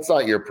State. That's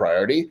not your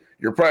priority.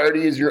 Your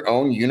priority is your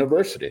own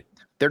university.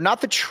 They're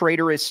not the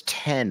traitorous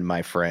 10,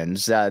 my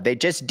friends. They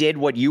just did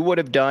what you would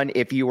have done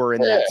if you were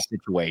in that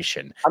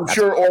situation. I'm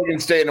sure Oregon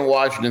State and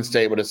Washington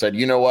State would have said,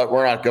 you know what,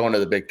 we're not going to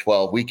the Big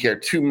 12. We care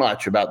too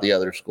much about the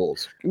other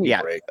schools. Give me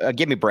a break.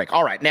 Give me a break.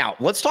 All right, now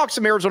let's talk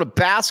some Arizona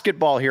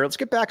basketball here. Let's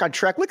get back on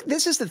track. Look,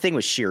 this is the thing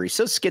with Shear. He's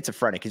so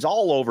schizophrenic. He's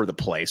all over the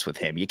place with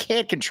him. You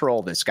can't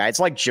control this guy. It's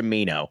like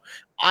Jamino.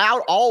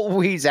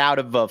 Always out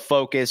of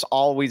focus,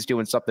 always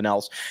doing something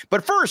else.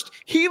 But first,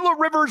 Gila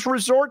Rivers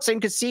Resorts and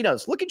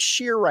Casinos. Look at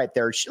Shear right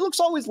there. She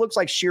always looks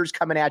like Shear's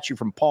coming at you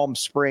from Palm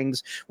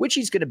Springs, which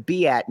he's going to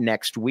be at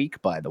next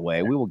week, by the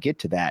way. We will get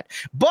to that.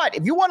 But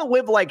if you want to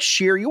live like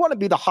Shear, you want to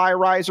be the high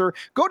riser,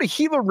 go to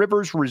Gila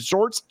Rivers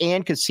Resorts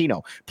and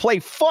Casino. Play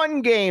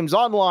fun games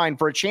online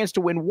for a chance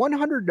to win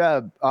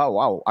I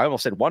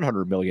almost said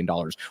 $100 million.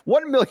 $1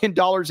 million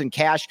in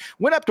cash.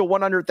 Win up to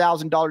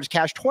 $100,000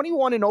 cash.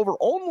 21 and over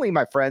only,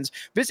 my friends.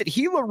 Visit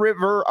Gila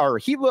River or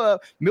Gila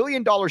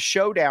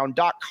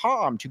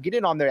 $1,000,000showdown.com to get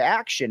in on their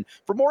action.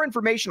 For more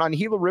information on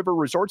Gila River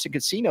Resorts and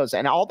Casinos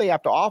and all they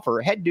have to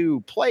offer, head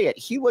to play at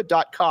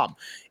Gila.com.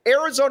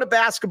 Arizona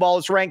basketball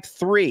is ranked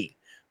 3.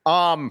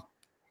 Oh,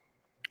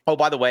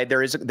 by the way,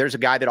 there's a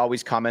guy that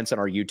always comments on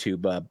our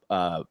YouTube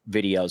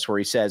videos where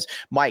he says,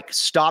 Mike,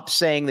 stop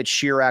saying that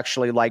Shear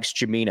actually likes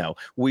Jamino.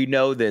 We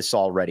know this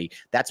already.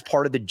 That's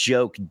part of the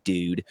joke,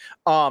 dude.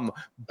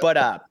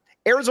 But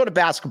Arizona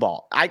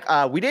basketball.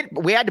 We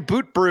had to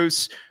boot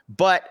Bruce,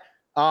 but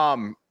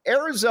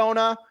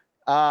Arizona.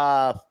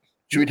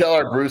 Should we tell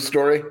our Bruce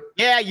story?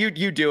 Yeah, you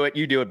do it.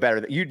 You do it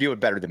better. You do it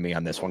better than me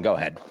on this one. Go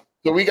ahead.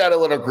 So we got a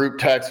little group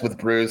text with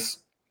Bruce.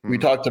 We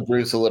talked to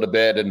Bruce a little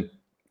bit, and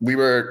we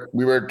were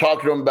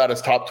talking to him about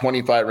his top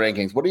 25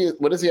 rankings.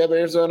 What does he have,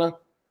 Arizona?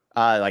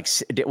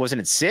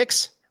 Wasn't it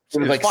 6? It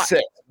was like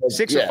 6.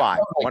 6 or 5.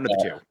 One of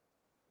the two.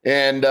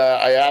 And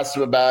I asked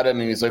him about it,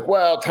 and he's like,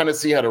 well,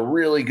 Tennessee had a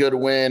really good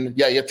win.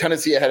 Yeah,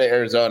 Tennessee ahead of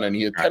Arizona,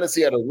 and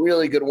Tennessee had a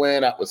really good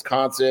win at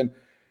Wisconsin.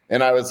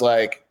 And I was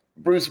like,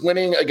 Bruce,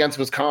 winning against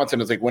Wisconsin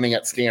is like winning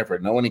at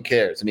Stanford. No one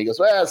cares. And he goes,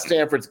 well,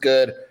 Stanford's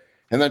good.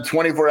 And then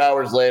 24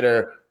 hours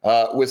later,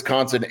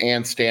 Wisconsin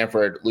and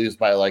Stanford lose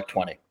by like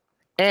 20.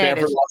 And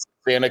Stanford lost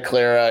to Santa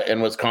Clara,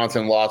 and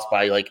Wisconsin lost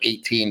by like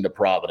 18 to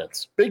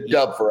Providence. Big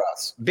dub for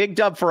us. Big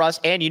dub for us.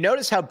 And you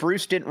notice how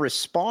Bruce didn't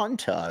respond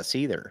to us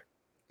either.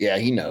 Yeah,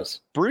 he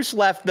knows. Bruce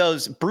left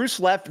those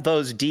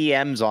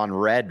DMs on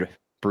red.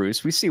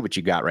 Bruce, we see what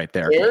you got right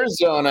there.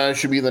 Arizona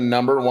should be the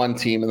number one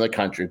team in the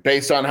country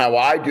based on how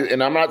I do.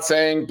 And I'm not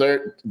saying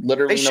they're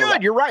literally. They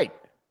should. You're right.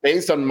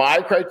 Based on my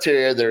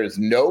criteria, there is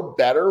no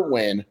better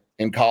win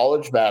in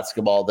college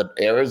basketball that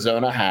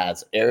Arizona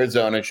has.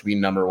 Arizona should be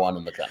number one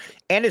in the country.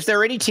 And is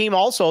there any team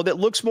also that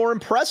looks more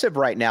impressive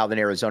right now than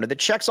Arizona that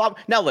checks off?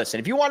 Now,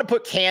 listen, if you want to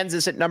put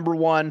Kansas at number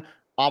one,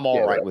 I'm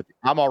all right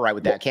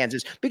with that.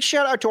 Kansas. Big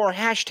shout out to our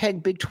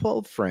hashtag Big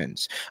 12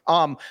 friends.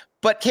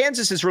 But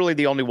Kansas is really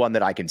the only one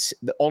that I can see.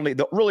 The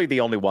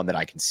only one that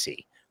I can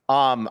see.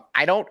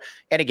 I don't.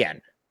 And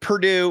again,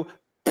 Purdue,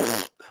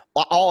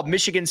 all of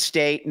Michigan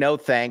State, no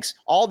thanks.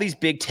 All these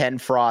Big Ten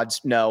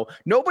frauds, no.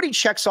 Nobody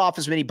checks off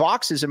as many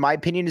boxes, in my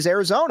opinion, as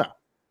Arizona.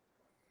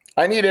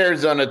 I need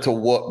Arizona to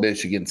whoop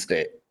Michigan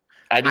State.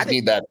 I just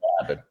need that to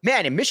happen.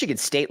 Man, and Michigan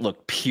State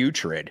looked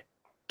putrid.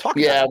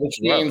 Which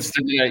means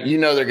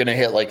they're going to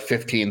hit like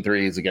 15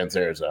 threes against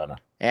Arizona.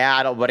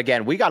 Yeah, but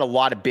again, we got a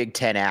lot of Big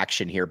Ten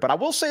action here. But I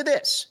will say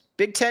this.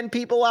 Big Ten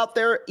people out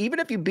there, even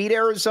if you beat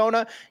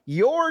Arizona,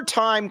 your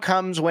time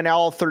comes when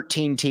all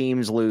 13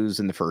 teams lose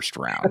in the first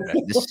round.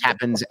 This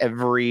happens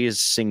every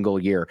single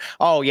year.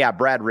 Oh, yeah,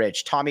 Brad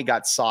Rich. Tommy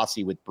got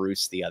saucy with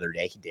Bruce the other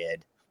day. He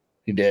did.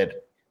 Yeah.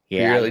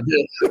 He really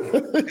did.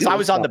 Because I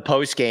was on the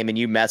post game and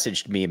you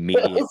messaged me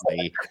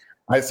immediately.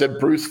 I said,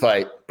 Bruce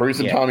fight. Bruce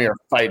and Tommy are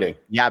fighting.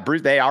 Yeah,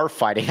 Bruce, they are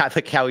fighting. I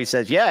like how he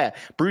says, yeah.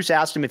 Bruce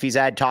asked him if he's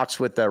had talks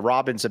with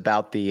Robbins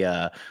about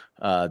the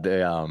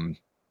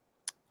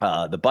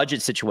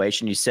budget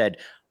situation. He said,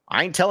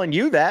 I ain't telling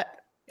you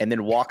that, and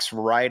then walks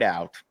right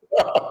out.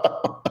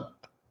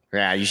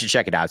 Yeah, you should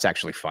check it out. It's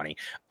actually funny.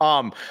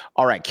 All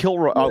right,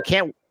 Kilroy. Oh,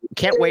 can't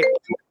wait.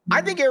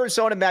 I think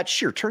Arizona match.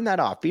 Sure, turn that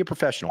off. Be a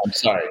professional. I'm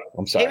sorry.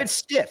 David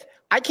Stiff.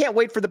 I can't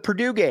wait for the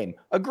Purdue game.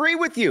 Agree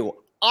with you.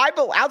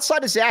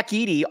 Outside of Zach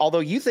Edey, although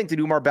you think that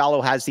Umar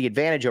Ballo has the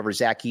advantage over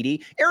Zach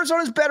Edey,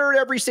 Arizona's better at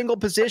every single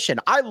position.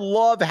 I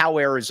love how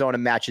Arizona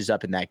matches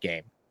up in that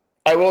game.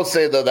 I will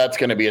say, though, that's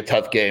going to be a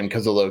tough game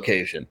because of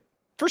location.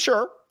 For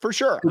sure.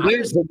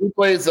 Who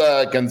plays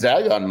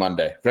Gonzaga on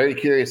Monday? Very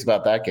curious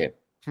about that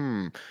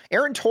game.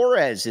 Aaron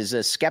Torres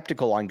is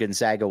skeptical on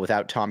Gonzaga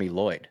without Tommy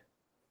Lloyd.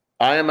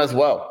 I am as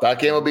well. That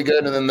game will be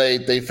good, and then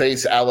they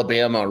face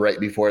Alabama right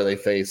before they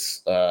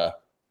face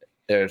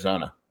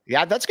Arizona.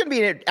 Yeah, that's going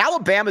to be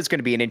Alabama's going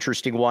to be an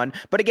interesting one.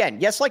 But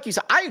again, yes, like you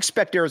said, I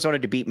expect Arizona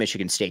to beat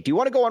Michigan State. Do you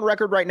want to go on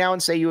record right now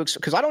and say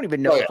because I don't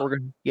even know if we're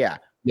going to. Yeah.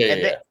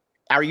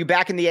 Are you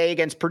back in the A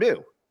against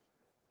Purdue?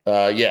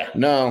 Yeah.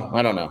 No,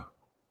 I don't know.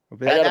 I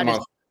got a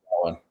month for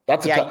that one.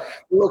 That's the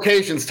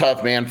location's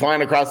tough, man.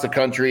 Flying across the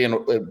country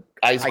in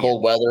ice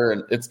cold weather,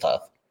 and it's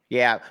tough.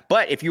 Yeah,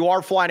 but if you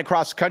are flying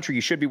across the country,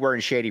 you should be wearing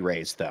Shady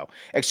Rays, though.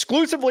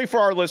 Exclusively for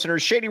our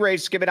listeners, Shady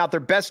Rays is giving out their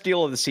best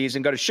deal of the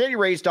season. Go to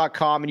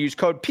shadyrays.com and use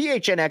code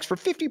PHNX for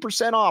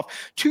 50%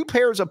 off 2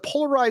 pairs of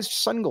polarized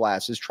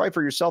sunglasses. Try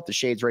for yourself the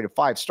shades rated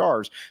 5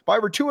 stars by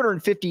over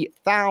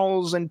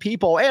 250,000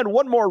 people. And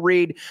one more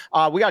read.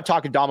 We got to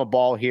talk Adama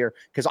Ball here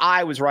because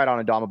I was right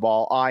on Adama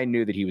Ball. I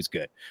knew that he was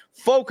good.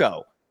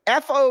 FOCO.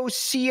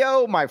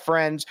 FOCO, my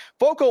friends.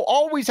 FOCO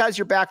always has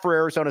your back for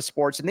Arizona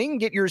sports, and they can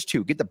get yours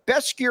too. Get the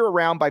best gear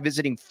around by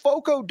visiting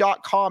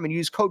FOCO.com and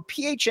use code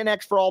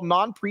PHNX for all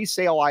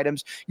non-presale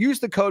items. Use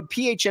the code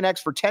PHNX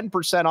for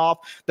 10%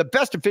 off. The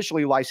best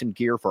officially licensed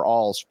gear for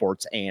all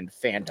sports and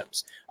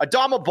fandoms.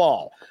 Adama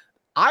Ball.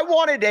 I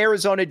wanted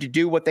Arizona to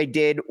do what they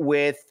did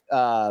with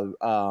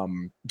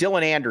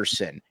Dylan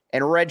Anderson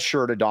and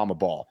redshirt Adama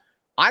Ball.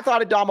 I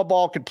thought Adama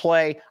Ball could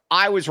play.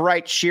 I was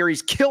right.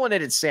 Sherry's killing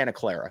it at Santa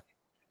Clara.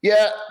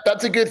 Yeah,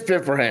 that's a good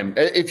fit for him.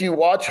 If you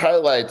watch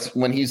highlights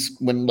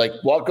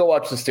go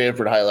watch the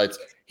Stanford highlights,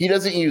 he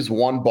doesn't use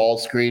one ball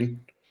screen.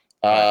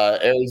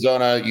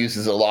 Arizona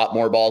uses a lot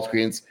more ball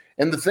screens.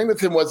 And the thing with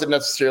him wasn't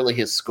necessarily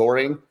his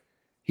scoring.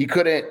 He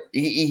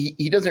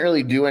doesn't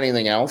really do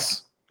anything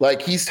else.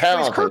 Like, he's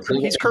talented.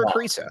 He's Kirk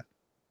Risa.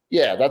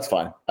 Yeah, that's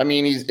fine. I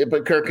mean,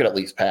 but Kirk could at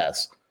least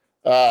pass.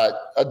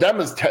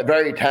 Adama's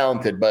very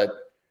talented, but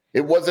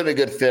it wasn't a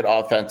good fit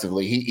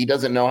offensively. He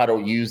doesn't know how to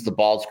use the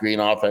ball screen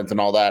offense and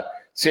all that.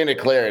 Santa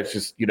Clara, it's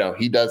just,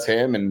 he does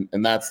him,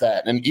 and that's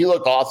that. And he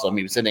looked awesome.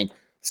 He was hitting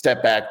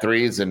step back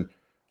threes. And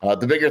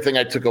the bigger thing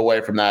I took away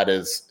from that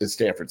is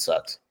Stanford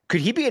sucks. Could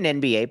he be an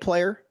NBA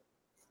player?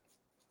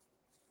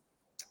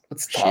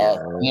 It's tough.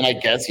 I mean, I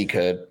guess he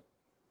could.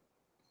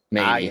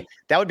 Maybe.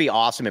 That would be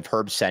awesome if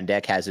Herb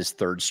Sendek has his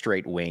 3rd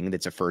straight wing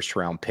that's a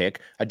first-round pick.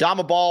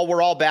 Adama Ball,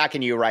 we're all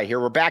backing you right here.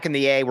 We're back in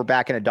the A. We're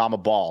back in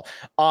Adama Ball.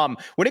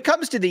 When it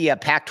comes to the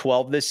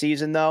Pac-12 this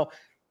season, though,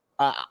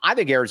 I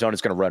think Arizona's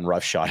going to run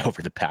roughshod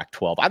over the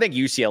Pac-12. I think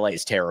UCLA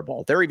is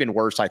terrible. They're even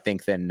worse, I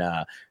think, than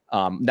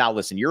now,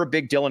 listen, you're a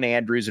big Dylan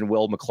Andrews and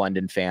Will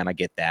McClendon fan. I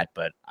get that,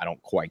 but I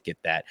don't quite get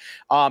that.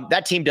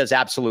 That team does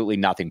absolutely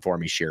nothing for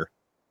me, Sheer.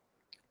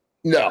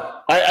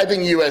 No, I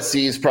think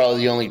USC is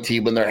probably the only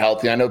team when they're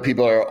healthy. I know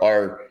people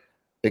are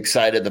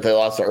excited that they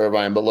lost to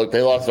Irvine, but look,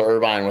 they lost to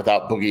Irvine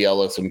without Boogie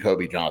Ellis and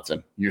Kobe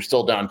Johnson. You're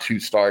still down 2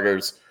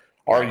 starters,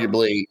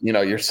 arguably,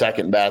 your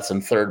second best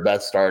and third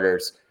best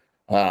starters.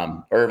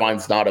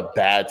 Irvine's not a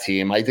bad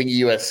team. I think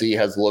USC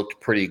has looked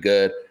pretty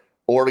good.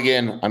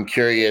 Oregon, I'm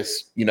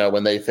curious,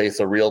 when they face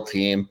a real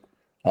team,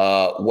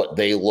 what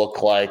they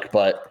look like.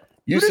 But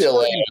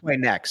UCLA play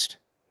next.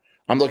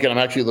 I'm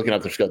actually looking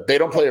at their schedule. They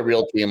don't play a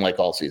real team like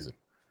all season.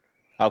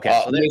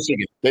 Okay. So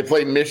Michigan. They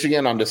play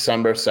Michigan on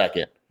December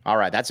 2nd. All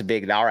right. That's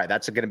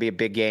going to be a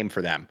big game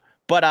for them.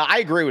 But I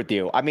agree with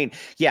you. I mean,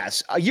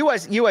 yes,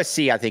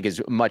 USC I think is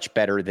much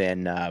better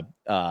than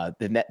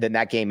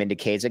that game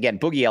indicates. Again,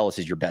 Boogie Ellis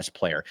is your best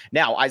player.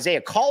 Now, Isaiah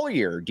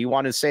Collier. Do you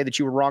want to say that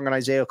you were wrong on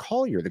Isaiah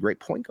Collier, the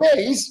great point guard?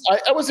 Yeah,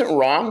 I wasn't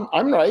wrong.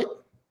 I'm right.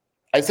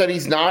 I said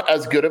he's not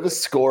as good of a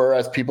scorer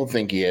as people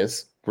think he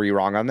is. Were you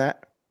wrong on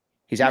that?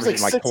 He's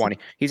averaging like 20.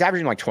 He's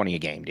averaging like 20 a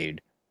game,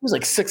 dude. He was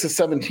like 6 of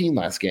 17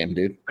 last game,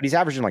 dude. But he's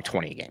averaging like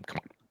 20 a game. Come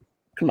on.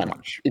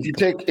 If you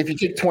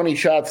take 20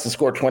 shots to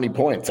score 20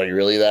 points, are you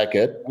really that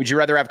good? Would you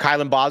rather have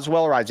Kylan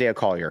Boswell or Isaiah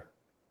Collier?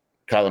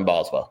 Kylan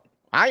Boswell.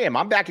 I am.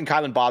 I'm backing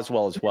Kylan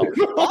Boswell as well.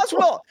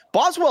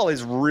 Boswell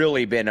has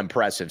really been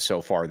impressive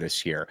so far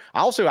this year.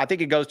 I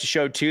think it goes to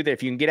show too that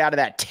if you can get out of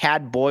that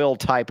Tad Boyle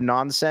type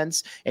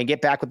nonsense and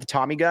get back with the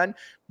Tommy gun,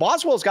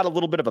 Boswell's got a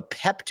little bit of a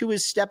pep to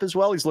his step as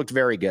well. He's looked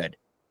very good.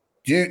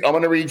 I'm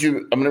going to read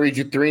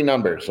you 3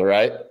 numbers. All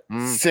right.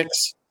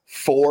 6,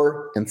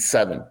 4, and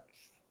 7.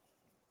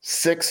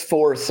 6,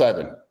 4,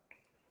 7.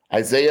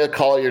 Isaiah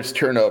Collier's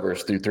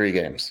turnovers through 3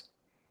 games.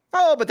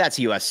 Oh, but that's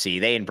USC.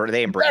 They embrace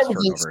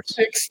turnovers.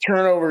 6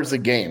 turnovers a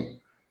game.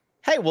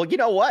 Hey, well, you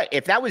know what?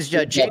 If that was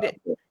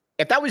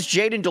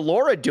Jaden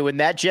Delora doing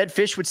that, Jed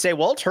Fish would say,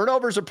 "Well,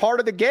 turnovers are part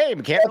of the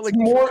game. Can't That's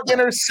really more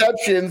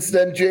interceptions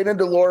than Jaden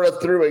Delora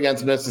threw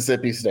against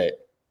Mississippi State."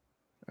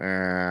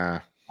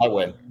 I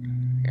win.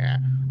 Yeah.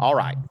 All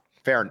right.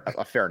 Fair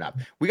enough.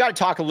 We got to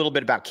talk a little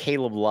bit about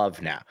Caleb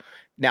Love now.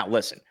 Now,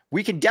 listen,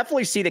 we can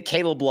definitely see that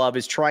Caleb Love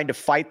is trying to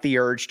fight the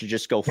urge to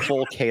just go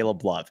full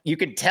Caleb Love. You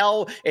can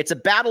tell it's a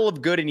battle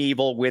of good and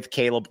evil with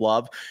Caleb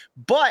Love,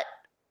 but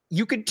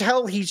you can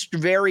tell he's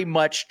very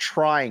much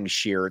trying,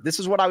 Sheer. This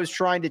is what I was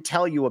trying to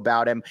tell you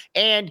about him.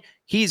 And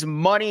he's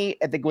money.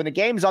 I think when the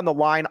game's on the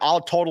line,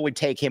 I'll totally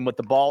take him with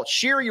the ball.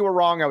 Sheer, you were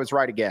wrong. I was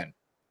right again.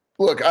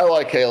 Look, I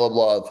like Caleb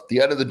Love.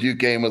 The end of the Duke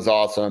game was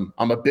awesome.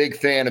 I'm a big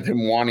fan of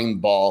him wanting the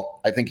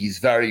ball. I think he's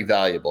very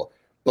valuable.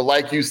 But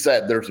like you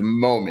said, there's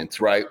moments,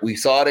 right? We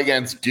saw it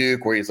against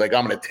Duke where he's like,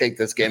 I'm going to take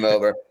this game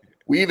over.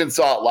 We even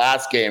saw it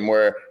last game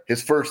where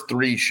his first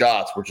 3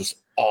 shots were just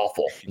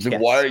awful. He's like,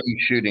 Why are you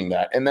shooting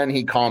that? And then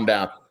he calmed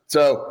down.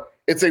 So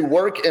it's a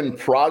work in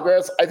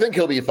progress. I think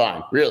he'll be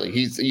fine, really.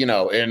 He's,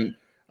 and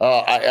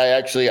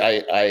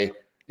I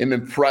am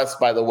impressed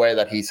by the way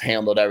that he's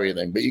handled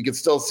everything. But you can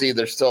still see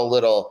there's still a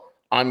little,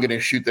 I'm going to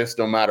shoot this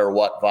no matter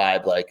what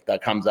vibe like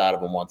that comes out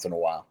of him once in a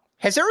while.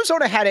 Has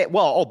Arizona had it?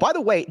 Well, oh, by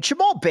the way,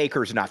 Jamal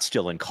Baker's not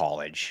still in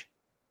college.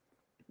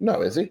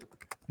 No, is he?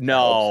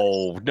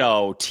 No,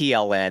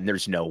 TLN.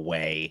 There's no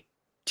way.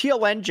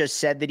 TLN just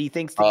said that he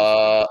thinks.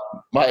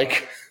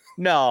 Mike.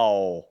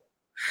 No.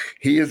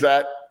 He is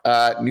at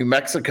New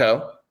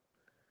Mexico.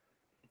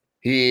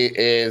 He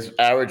is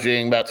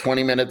averaging about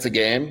 20 minutes a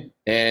game,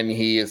 and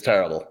he is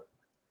terrible.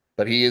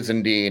 But he is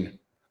indeed.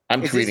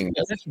 I'm tweeting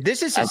this.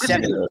 This is his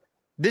 7th.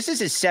 This is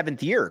his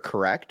 7th year,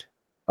 correct?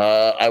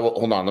 I will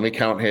hold on. Let me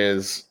count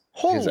his.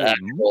 Holy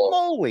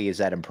moly, is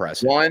that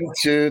impressive? 1,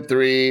 2,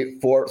 3,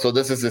 4. So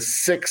this is his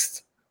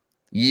 6th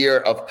year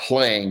of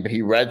playing, but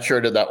he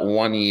redshirted that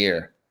 1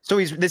 year.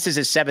 So this is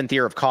his 7th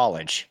year of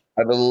college.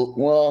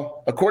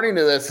 Well, according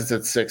to this, it's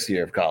his 6th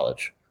year of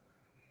college.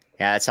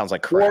 Yeah, that sounds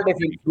like crap. 4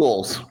 different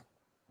schools.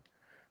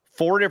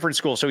 4 different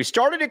schools. So he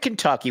started at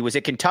Kentucky. Was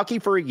at Kentucky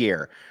for a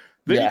year.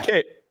 Then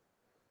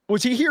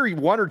was he here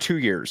 1 or 2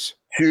 years?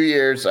 2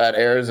 years at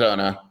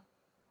Arizona.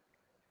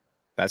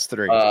 That's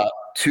 3.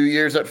 2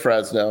 years at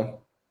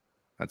Fresno.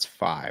 That's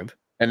 5.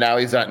 And now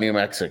he's at New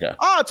Mexico.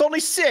 Oh, it's only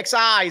 6.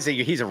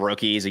 He's a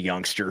rookie. He's a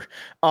youngster.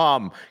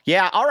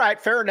 Yeah. All right.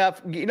 Fair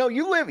enough.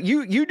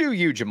 You do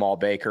you, Jamal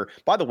Baker.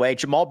 By the way,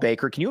 Jamal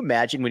Baker, can you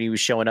imagine when he was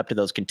showing up to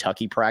those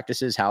Kentucky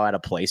practices, how out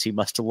of place he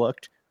must have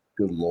looked?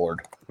 Good Lord.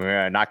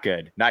 Yeah, not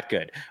good. Not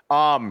good.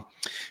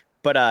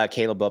 But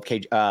Caleb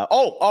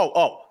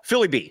Love,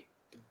 Philly B.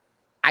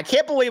 I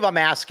can't believe I'm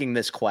asking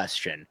this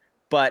question,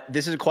 but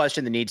this is a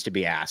question that needs to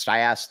be asked. I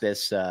asked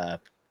this,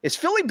 is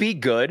Philly B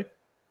good?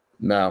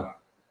 No.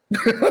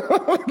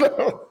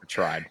 No. I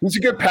tried. He's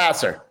a good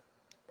passer.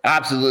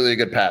 Absolutely a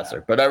good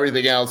passer. But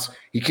everything else,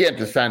 he can't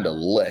defend a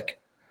lick.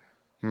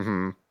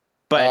 Mm-hmm.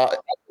 But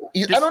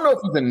I don't know if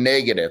he's a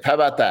negative. How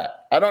about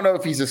that? I don't know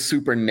if he's a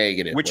super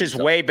negative. Which is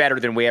way better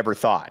than we ever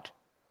thought.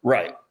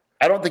 Right.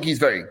 I don't think he's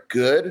very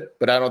good,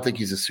 but I don't think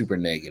he's a super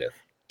negative.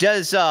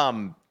 Does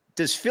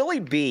Philly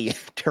B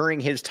during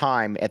his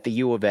time at the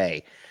U of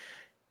A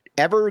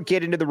ever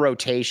get into the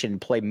rotation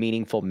and play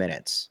meaningful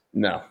minutes?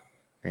 No.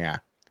 Yeah.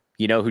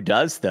 You know who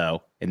does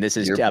though? And this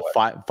is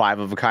five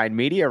of a kind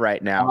media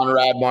right now.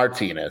 Conrad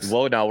Martinez.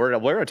 Well, no, we're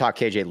going to talk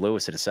KJ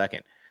Lewis in a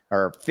second.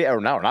 Or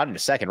no, not in a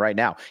second, right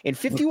now. In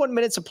 51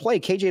 minutes of play,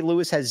 KJ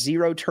Lewis has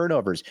 0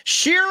 turnovers.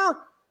 Sheer,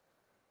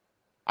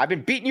 I've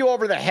been beating you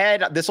over the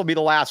head. This will be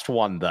the last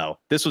one, though.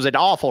 This was an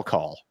awful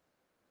call.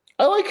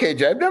 I like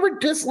KJ. I've never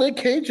disliked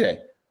KJ.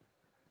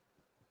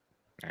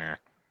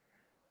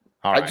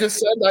 I just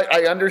said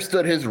I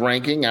understood his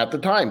ranking at the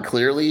time.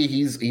 Clearly,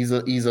 he's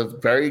a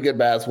very good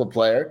basketball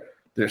player.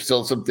 There's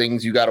still some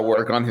things you got to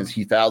work on.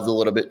 He fouls a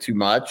little bit too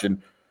much,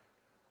 and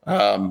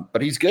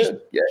but he's good.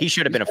 He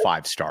should have been a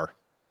 5-star.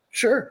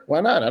 Sure,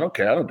 why not? I don't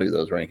care. I don't do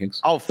those rankings.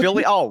 Oh,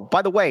 Philly. Oh,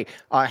 by the way,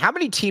 how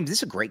many teams? This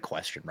is a great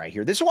question right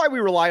here. This is why we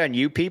rely on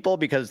you people,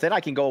 because then I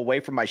can go away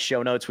from my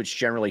show notes, which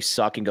generally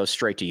suck, and go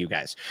straight to you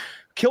guys.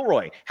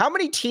 Kilroy, how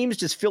many teams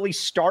does Philly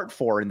start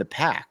for in the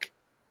pack?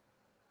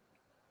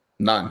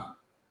 None.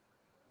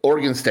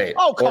 Oregon State.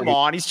 Oh, come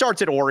on. He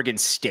starts at Oregon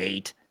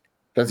State.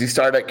 Does he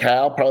start at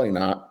Cal? Probably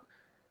not.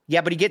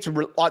 Yeah, but he gets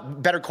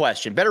better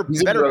question.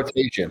 He's in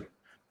rotation.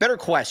 Better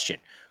question.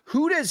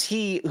 Who is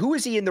he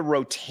in the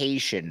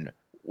rotation?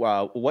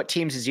 What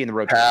teams is he in the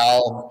rotation?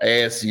 Cal,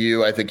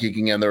 ASU, I think he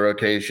can get in the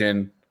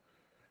rotation.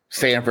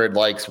 Stanford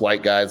likes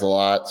white guys a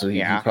lot, so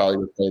he probably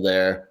would play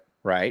there.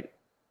 Right.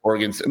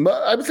 Oregon,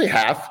 I would say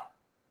half.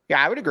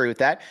 Yeah, I would agree with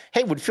that.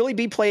 Hey, would Philly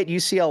B play at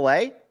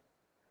UCLA?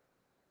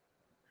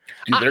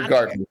 Dude, their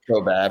guards are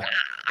so bad.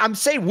 I'm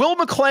saying Will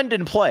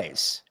McClendon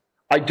plays.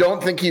 I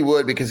don't think he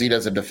would because he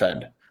doesn't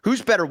defend.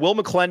 Who's better, Will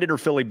McClendon or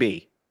Philly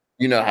B?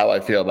 You know how I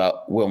feel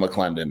about Will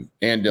McClendon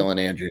and Dylan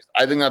Andrews.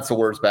 I think that's the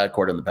worst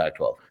backcourt in the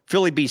Pac-12.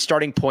 Philly B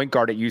starting point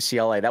guard at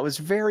UCLA. That was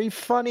very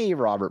funny,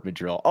 Robert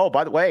Madrill. Oh,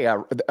 by the way,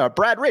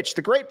 Brad Rich,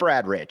 the great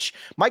Brad Rich.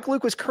 Mike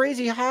Luke was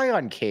crazy high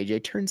on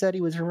KJ. Turns out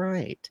he was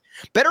right.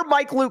 Better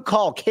Mike Luke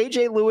call,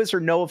 KJ Lewis or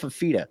Noah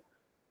Fafita?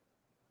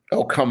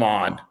 Oh, come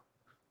on.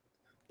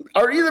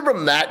 Are either of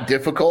them that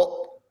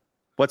difficult?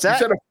 What's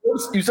that?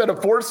 You said a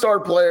 4-star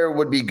player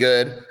would be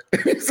good.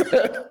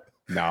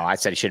 No, I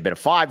said he should have been a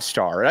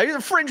 5-star. He's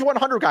a fringe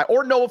 100 guy.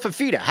 Or Noah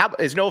Fafita.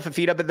 Is Noah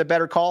Fafita the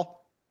better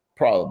call?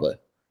 Probably.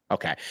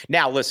 Okay.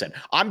 Now, listen,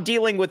 I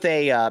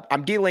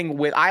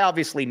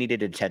obviously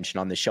needed attention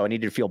on this show. I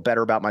needed to feel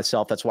better about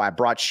myself. That's why I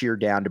brought Sheer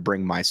down to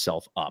bring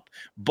myself up.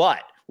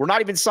 But we're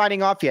not even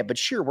signing off yet. But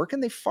Sheer, where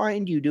can they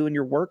find you doing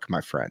your work,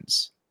 my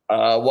friends?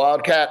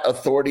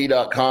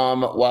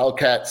 WildcatAuthority.com,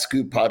 Wildcat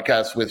Scoop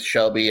Podcast with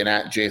Shelby, and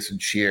at Jason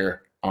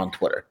Sheer on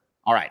Twitter.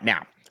 All right.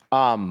 Now,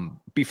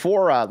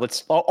 before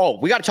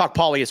we got to talk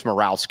Paulius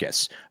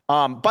Morauskas.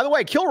 By the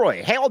way,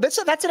 Kilroy, hey,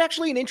 that's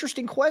actually an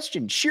interesting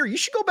question. Sheer, you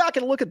should go back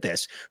and look at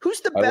this.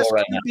 Who's the best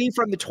QB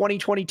from the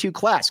 2022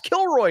 class?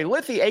 Kilroy,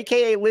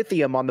 aka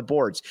Lithium on the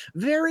boards.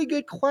 Very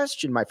good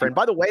question, my friend.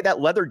 By the way, that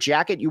leather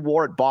jacket you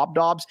wore at Bob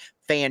Dobbs,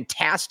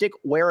 fantastic.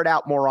 Wear it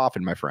out more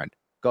often, my friend.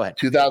 Go ahead.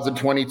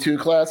 2022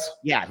 class?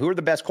 Yeah. Who are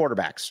the best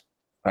quarterbacks?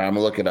 I'm going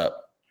to look it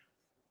up.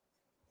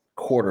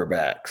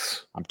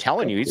 Quarterbacks. I'm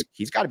telling you,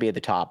 he's got to be at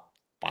the top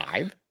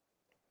 5.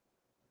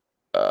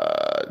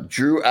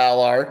 Drew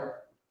Allard.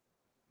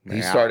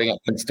 He's starting at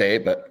Penn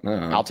State, but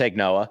I'll take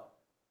Noah.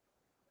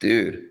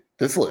 Dude,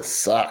 this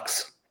list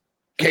sucks.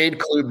 Cade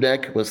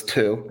Klubnik was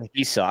 2.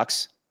 He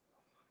sucks.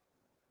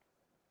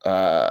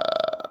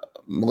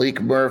 Malik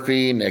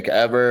Murphy, Nick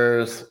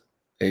Evers,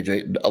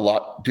 AJ, a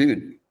lot.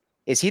 Dude.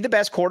 Is he the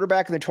best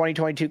quarterback in the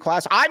 2022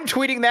 class? I'm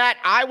tweeting that.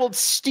 I will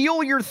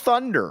steal your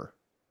thunder.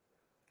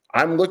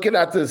 I'm looking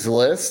at this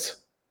list.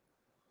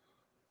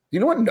 You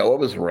know what Noah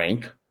was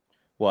ranked?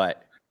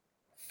 What?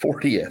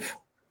 40th.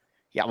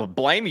 Yeah, well,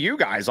 blame you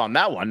guys on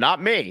that one,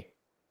 not me.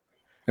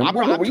 I'm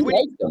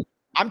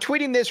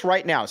tweeting this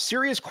right now.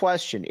 Serious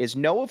question. Is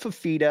Noah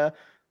Fafita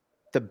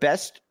the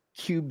best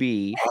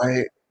QB?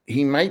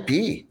 He might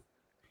be.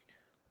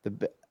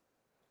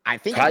 I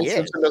think Ty he is.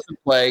 Simpson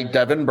doesn't play.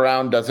 Devin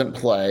Brown doesn't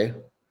play.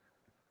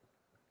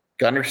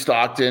 Gunnar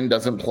Stockton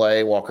doesn't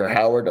play. Walker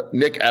Howard.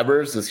 Nick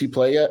Evers, does he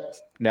play yet?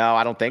 No,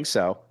 I don't think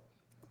so.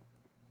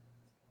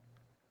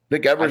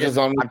 Nick Evers is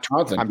on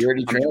Wisconsin. He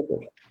already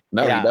transferred.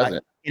 No, he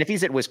doesn't. And if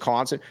he's at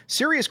Wisconsin,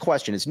 serious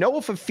question. Is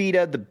Noah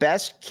Fafita the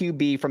best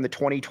QB from the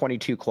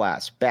 2022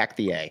 class? Back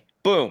the A.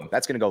 Boom.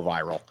 That's going to go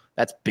viral.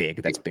 That's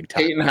big. That's big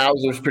time. Peyton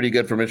Hauser's pretty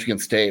good for Michigan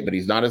State, but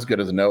he's not as good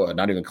as Noah.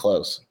 Not even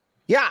close.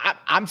 Yeah,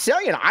 I'm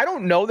telling you, I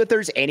don't know that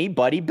there's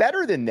anybody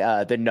better than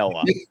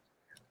Noah.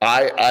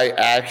 I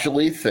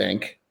actually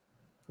think,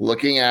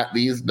 looking at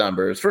these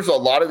numbers, first of all,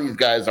 a lot of these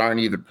guys aren't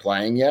even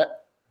playing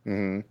yet.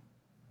 Mm-hmm.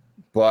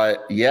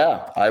 But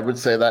yeah, I would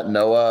say that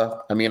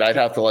Noah. I mean, I'd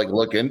have to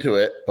look into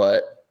it,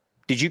 but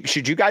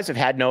should you guys have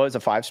had Noah as a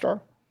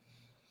 5-star?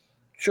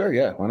 Sure,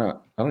 yeah, why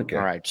not? I don't care.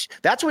 All right,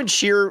 that's when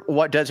Sheer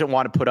doesn't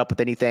want to put up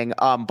with anything.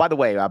 By the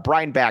way,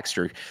 Brian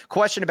Baxter,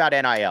 question about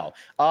NIL.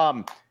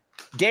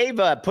 Dave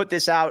put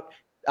this out.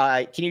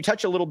 Can you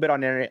touch a little bit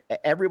on it?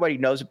 Everybody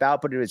knows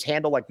about, but it is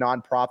handled like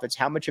nonprofits.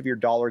 How much of your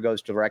dollar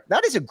goes direct?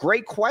 That is a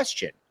great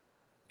question.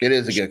 It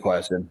is a good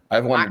question.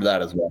 I've wondered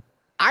that as well.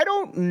 I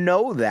don't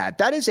know that.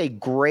 That is a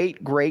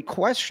great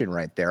question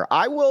right there.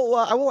 I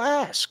will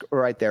ask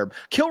right there.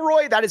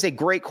 Kilroy, that is a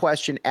great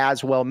question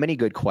as well. Many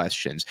good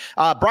questions.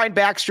 Brian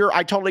Baxter,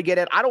 I totally get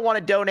it. I don't want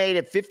to donate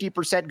if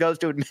 50% goes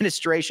to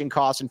administration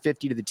costs and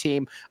 50 to the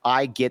team.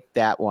 I get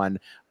that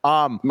one.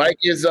 Mike,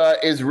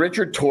 is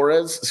Richard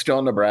Torres still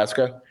in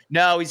Nebraska?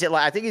 No,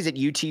 I think he's at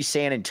UT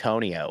San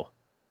Antonio.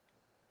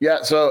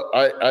 Yeah, so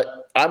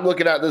I'm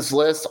looking at this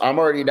list. I'm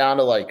already down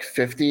to like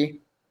 50.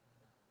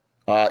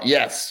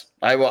 Yes,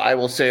 I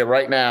will say it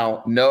right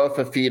now. Noah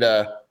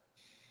Fifita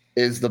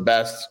is the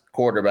best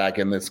quarterback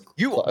in this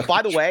club.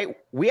 By the way,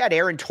 we had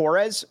Aaron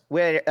Torres.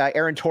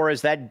 Aaron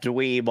Torres, that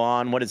dweeb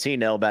on. What does he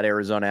know about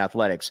Arizona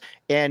athletics?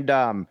 And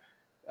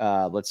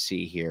let's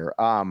see here.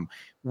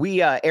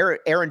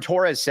 Aaron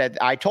Torres said,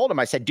 I told him,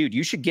 I said, dude,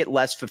 you should get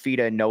Les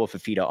Fifita and Noah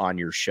Fifita on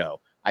your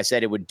show. I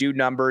said it would do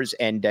numbers,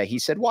 and he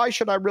said, why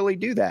should I really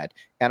do that?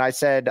 And I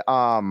said,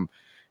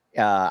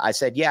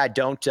 yeah,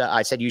 don't.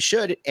 I said, you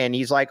should. And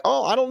he's like,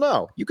 oh, I don't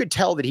know. You could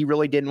tell that he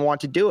really didn't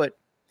want to do it.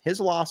 His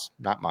loss,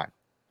 not mine.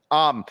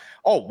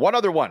 One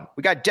other one.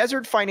 We got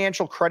Desert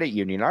Financial Credit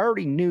Union. I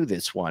already knew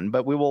this one,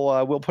 but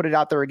we'll put it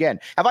out there again.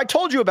 Have I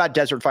told you about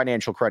Desert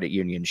Financial Credit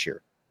Union,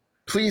 Sheer?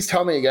 Please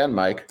tell me again,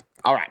 Mike.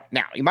 All right.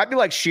 Now, you might be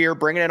like Sheer,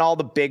 bringing in all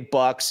the big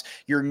bucks.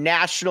 Your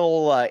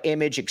national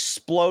image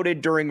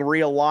exploded during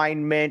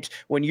realignment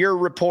when you're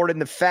reporting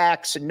the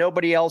facts and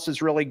nobody else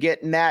is really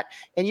getting that.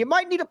 And you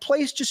might need a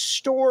place to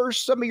store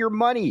some of your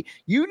money.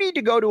 You need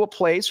to go to a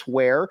place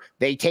where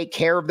they take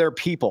care of their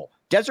people.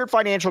 Desert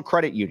Financial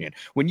Credit Union.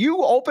 When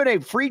you open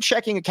a free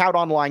checking account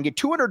online, get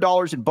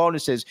 $200 in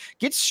bonuses.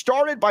 Get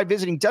started by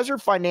visiting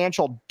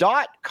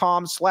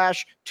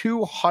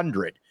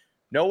desertfinancial.com/200.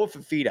 Noah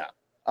Fifita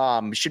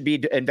should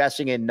be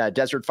investing in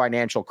Desert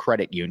Financial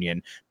Credit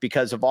Union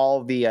because of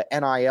all the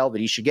NIL that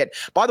he should get.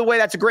 By the way,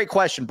 that's a great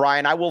question,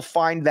 Brian. I will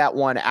find that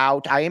one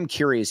out. I am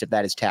curious if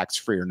that is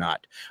tax-free or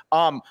not.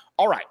 All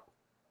right.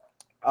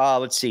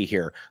 Let's see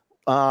here.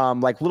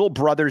 Like little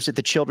brothers at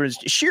the children's.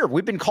 Sheer,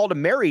 we've been called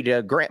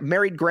married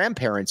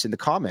grandparents in the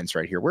comments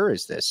right here. Where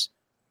is this?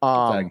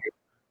 Right.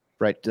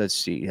 Let's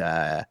see.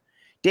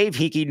 Dave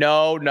Hickey.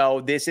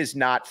 No, this is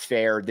not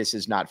fair. This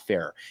is not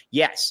fair.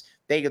 Yes.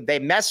 They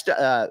messed.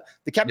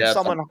 They kept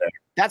someone.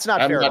 That's not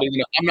fair. I'm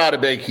not a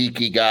big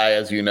Hickey guy,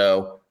 as you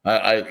know.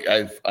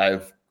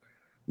 I've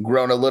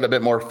grown a little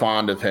bit more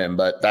fond of him,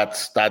 but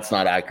that's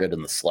not accurate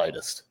in the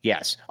slightest.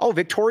 Yes. Oh,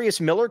 Victorious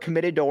Miller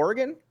committed to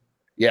Oregon.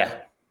 Yeah.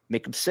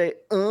 Make him say,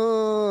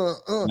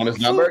 Want his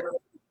number?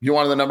 You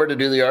wanted the number to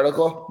do the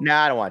article?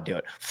 Nah, I don't want to do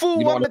it.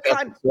 Fool on the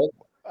time.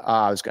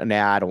 I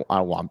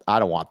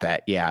don't want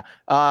that. Yeah.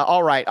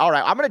 All right.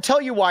 I'm going to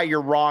tell you why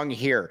you're wrong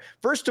here.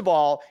 First of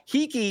all,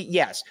 Hickey,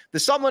 yes, the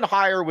Sumlin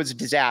hire was a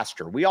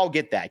disaster. We all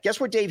get that.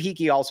 Guess what Dave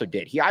Hickey also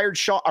did? He hired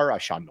Sean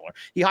Miller.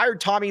 He hired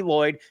Tommy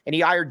Lloyd and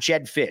he hired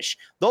Jed Fish.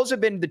 Those have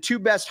been the two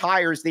best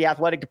hires the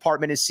athletic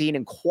department has seen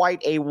in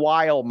quite a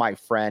while, my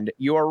friend.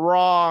 You are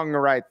wrong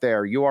right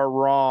there. You are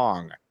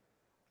wrong.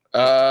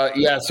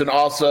 Yes, and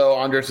also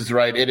Andres is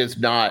right. It is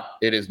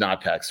not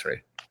tax-free.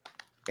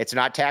 It's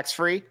not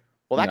tax-free?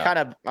 Well, that kind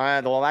of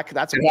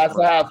that's it has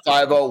to have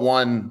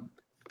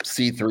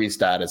 501c3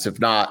 status. If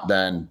not,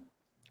 then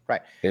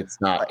it's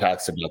not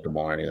tax deductible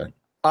or anything.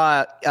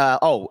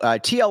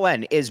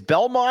 TLN is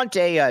Belmont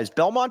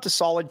a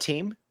solid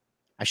team?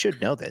 I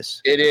should know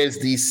this. It is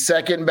the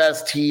second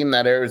best team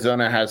that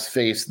Arizona has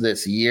faced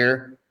this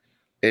year.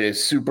 It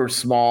is super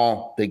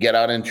small. They get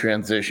out in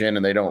transition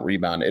and they don't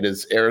rebound.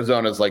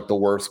 Arizona's like the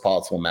worst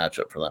possible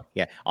matchup for them.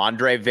 Yeah.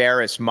 Andre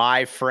Veras,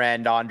 my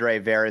friend, Andre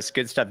Veras.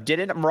 Good stuff.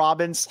 Didn't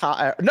Robbins?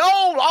 No.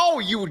 Oh,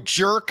 you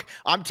jerk.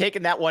 I'm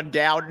taking that one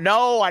down.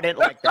 No, I didn't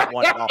like that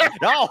one at all.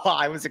 No,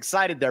 I was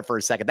excited there for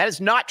a second. That is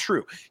not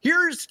true.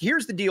 Here's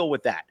the deal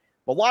with that.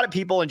 A lot of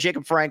people, and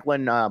Jacob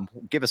Franklin,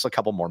 give us a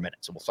couple more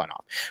minutes and we'll sign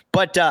off.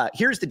 But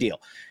here's the deal.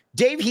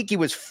 Dave Hickey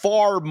was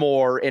far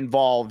more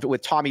involved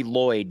with Tommy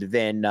Lloyd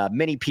than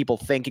many people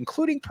think,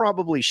 including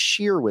probably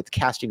Sheer with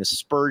casting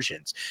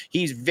aspersions.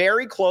 He's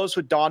very close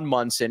with Don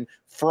Munson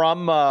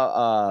from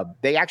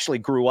they actually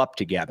grew up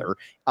together.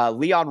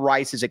 Leon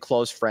Rice is a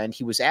close friend.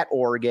 He was at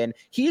Oregon.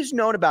 He has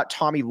known about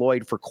Tommy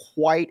Lloyd for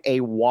quite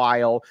a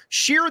while.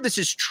 Sheer, this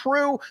is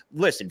true.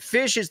 Listen,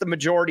 Fish is the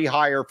majority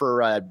hire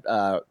for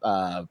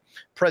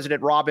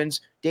President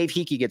Robbins. Dave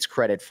Hickey gets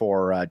credit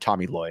for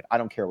Tommy Lloyd. I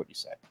don't care what you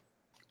say.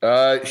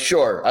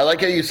 Sure. I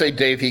like how you say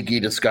Dave Hickey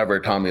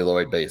discovered Tommy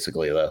Lloyd,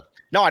 basically, though.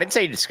 No, I didn't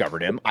say he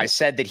discovered him. I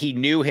said that he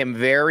knew him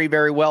very,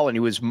 very well, and he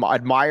was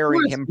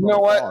admiring him. You know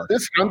what?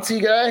 This Muncie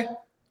guy,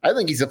 I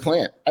think he's a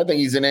plant. I think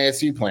he's an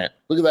ASU plant.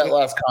 Look at that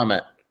last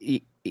comment.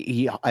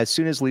 He as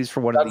soon as leaves for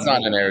one of the. That's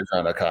not an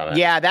Arizona comment.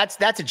 Yeah, that's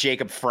a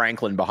Jacob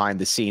Franklin behind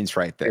the scenes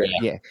right there.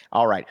 Yeah.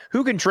 All right.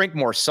 Who can drink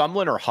more,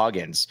 Sumlin or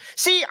Huggins?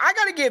 See, I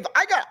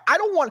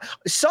don't want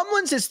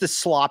Sumlin's is the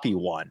sloppy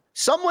one.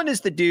 Sumlin is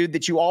the dude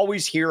that you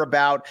always hear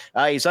about.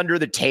 He's under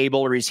the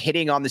table or he's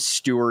hitting on the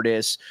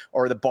stewardess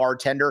or the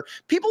bartender.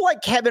 People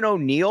like Kevin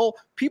O'Neill,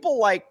 people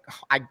like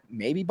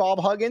maybe Bob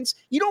Huggins.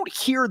 You don't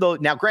hear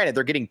those. Now, granted,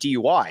 they're getting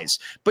DUIs,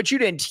 but you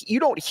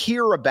don't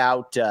hear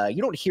about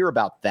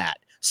that.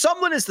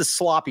 Sumlin is the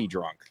sloppy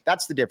drunk.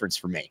 That's the difference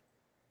for me.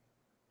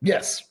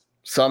 Yes.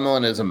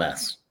 Sumlin is a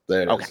mess.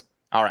 There it is.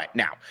 All right.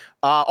 Now,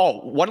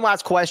 one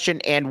last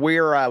question, and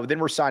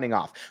we're signing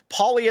off.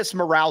 Paulius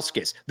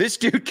Morauskas. This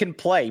dude can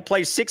play. He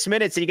plays 6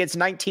 minutes, and he gets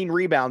 19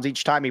 rebounds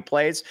each time he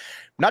plays.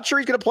 Not sure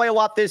he's going to play a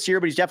lot this year,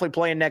 but he's definitely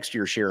playing next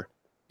year, Sheer.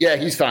 Yeah,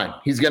 he's fine.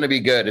 He's going to be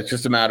good. It's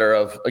just a matter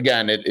of,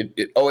 again,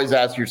 it always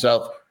ask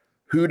yourself,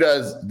 who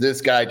does this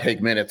guy take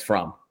minutes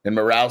from? And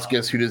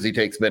Morauskas, who does he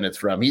take minutes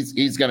from?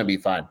 He's going to be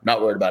fine.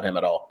 Not worried about him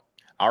at all.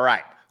 All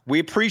right. We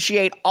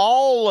appreciate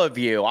all of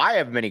you. I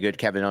have many good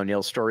Kevin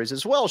O'Neill stories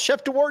as well.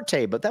 Chef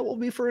Duarte, but that will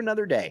be for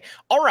another day.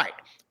 All right.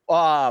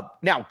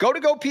 Now, go to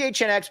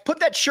GoPHNX. Put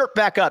that shirt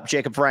back up,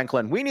 Jacob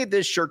Franklin. We need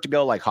this shirt to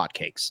go like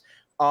hotcakes.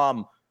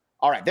 All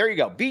right, there you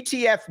go.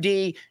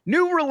 BTFD,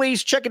 new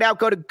release. Check it out.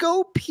 Go to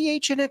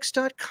gophnx.com,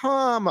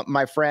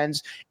 my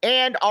friends.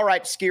 And all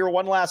right, Skier,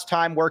 one last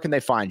time, where can they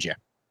find you?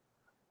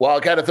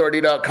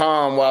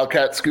 WildcatAuthority.com,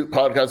 Wildcat Scoop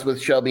Podcast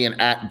with Shelby, and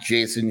at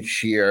Jason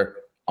Shear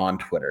on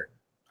Twitter.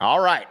 All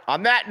right.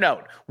 On that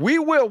note, we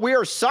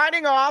are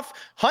signing off.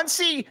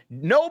 Hunsey,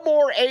 no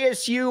more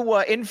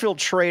ASU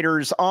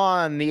infiltrators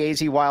on the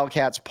AZ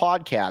Wildcats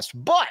podcast.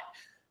 But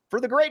for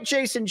the great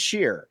Jason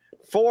Shear,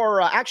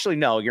 actually,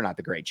 no, you're not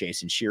the great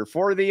Jason Shear.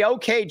 For the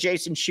okay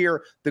Jason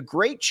Shear, the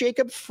great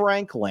Jacob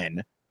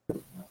Franklin,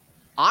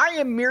 I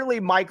am merely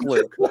Mike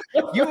Luke.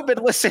 You have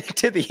been listening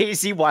to the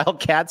AZ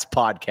Wildcats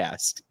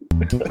podcast.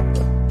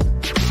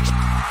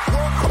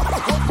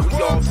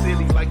 We all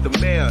silly like the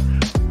mayor.